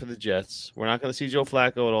game for the Jets. We're not going to see Joe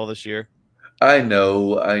Flacco at all this year. I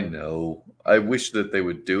know. I wish that they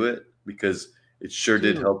would do it because it sure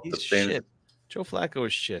did help the fans. Joe Flacco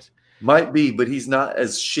is shit. Might be, but he's not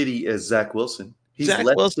as shitty as Zach Wilson. Zach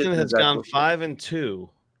Wilson has gone 5-2.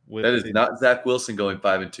 That is not Zach Wilson going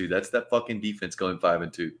 5-2. That's that fucking defense going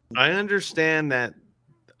 5-2. I understand that.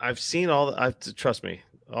 I've seen trust me.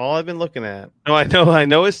 All I've been looking at. No, I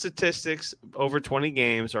know his statistics over 20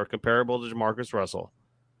 games are comparable to Jamarcus Russell.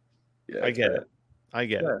 Yeah, I get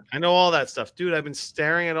it. I know all that stuff, dude. I've been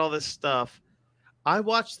staring at all this stuff. I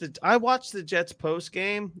watched the Jets post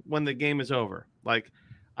game when the game is over. Like,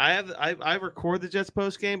 I record the Jets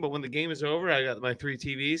post game, but when the game is over, I got my 3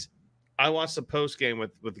 TVs. I watch the post game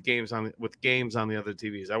with games on the other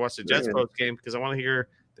TVs. I watch the Jets post game because I want to hear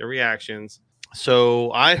their reactions.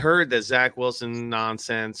 So I heard that Zach Wilson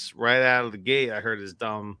nonsense right out of the gate. I heard his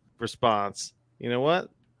dumb response. You know what?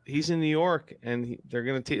 He's in New York, and they're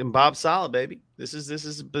going to teach him Bob Sala, baby. This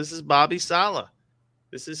is Bobby Sala.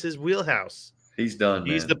 This is his wheelhouse. He's done,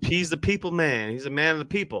 He's man. the people man. He's a man of the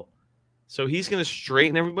people. So he's going to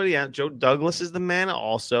straighten everybody out. Joe Douglas is the man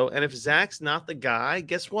also. And if Zach's not the guy,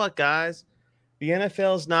 guess what, guys? The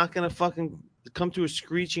NFL is not going to fucking come to a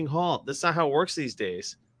screeching halt. That's not how it works these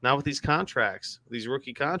days. Not with these contracts, these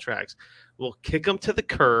rookie contracts. We'll kick them to the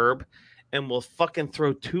curb and we'll fucking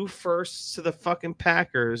throw 2 firsts to the fucking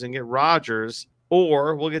Packers and get Rodgers,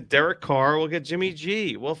 or we'll get Derek Carr, we'll get Jimmy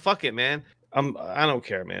G. Well, fuck it, man. I don't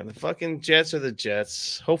care, man. The fucking Jets are the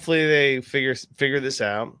Jets. Hopefully they figure this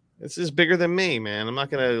out. This is bigger than me, man. I'm not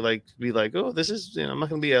gonna be like, oh, this is. I'm not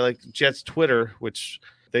gonna be like Jets Twitter, which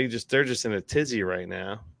they're just in a tizzy right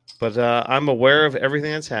now. But I'm aware of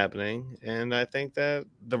everything that's happening, and I think that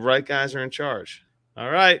the right guys are in charge.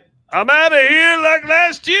 All right, I'm out of here like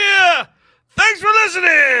last year. Thanks for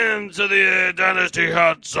listening to the Dynasty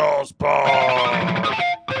Hot Sauce Pod.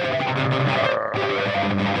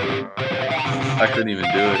 I couldn't even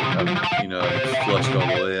do it. I flushed all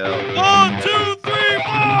the way out. 1, 2, 3,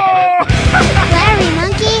 4. Larry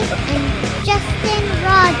Monkey and Justin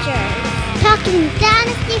Rogers talking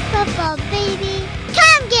Dynasty football, baby.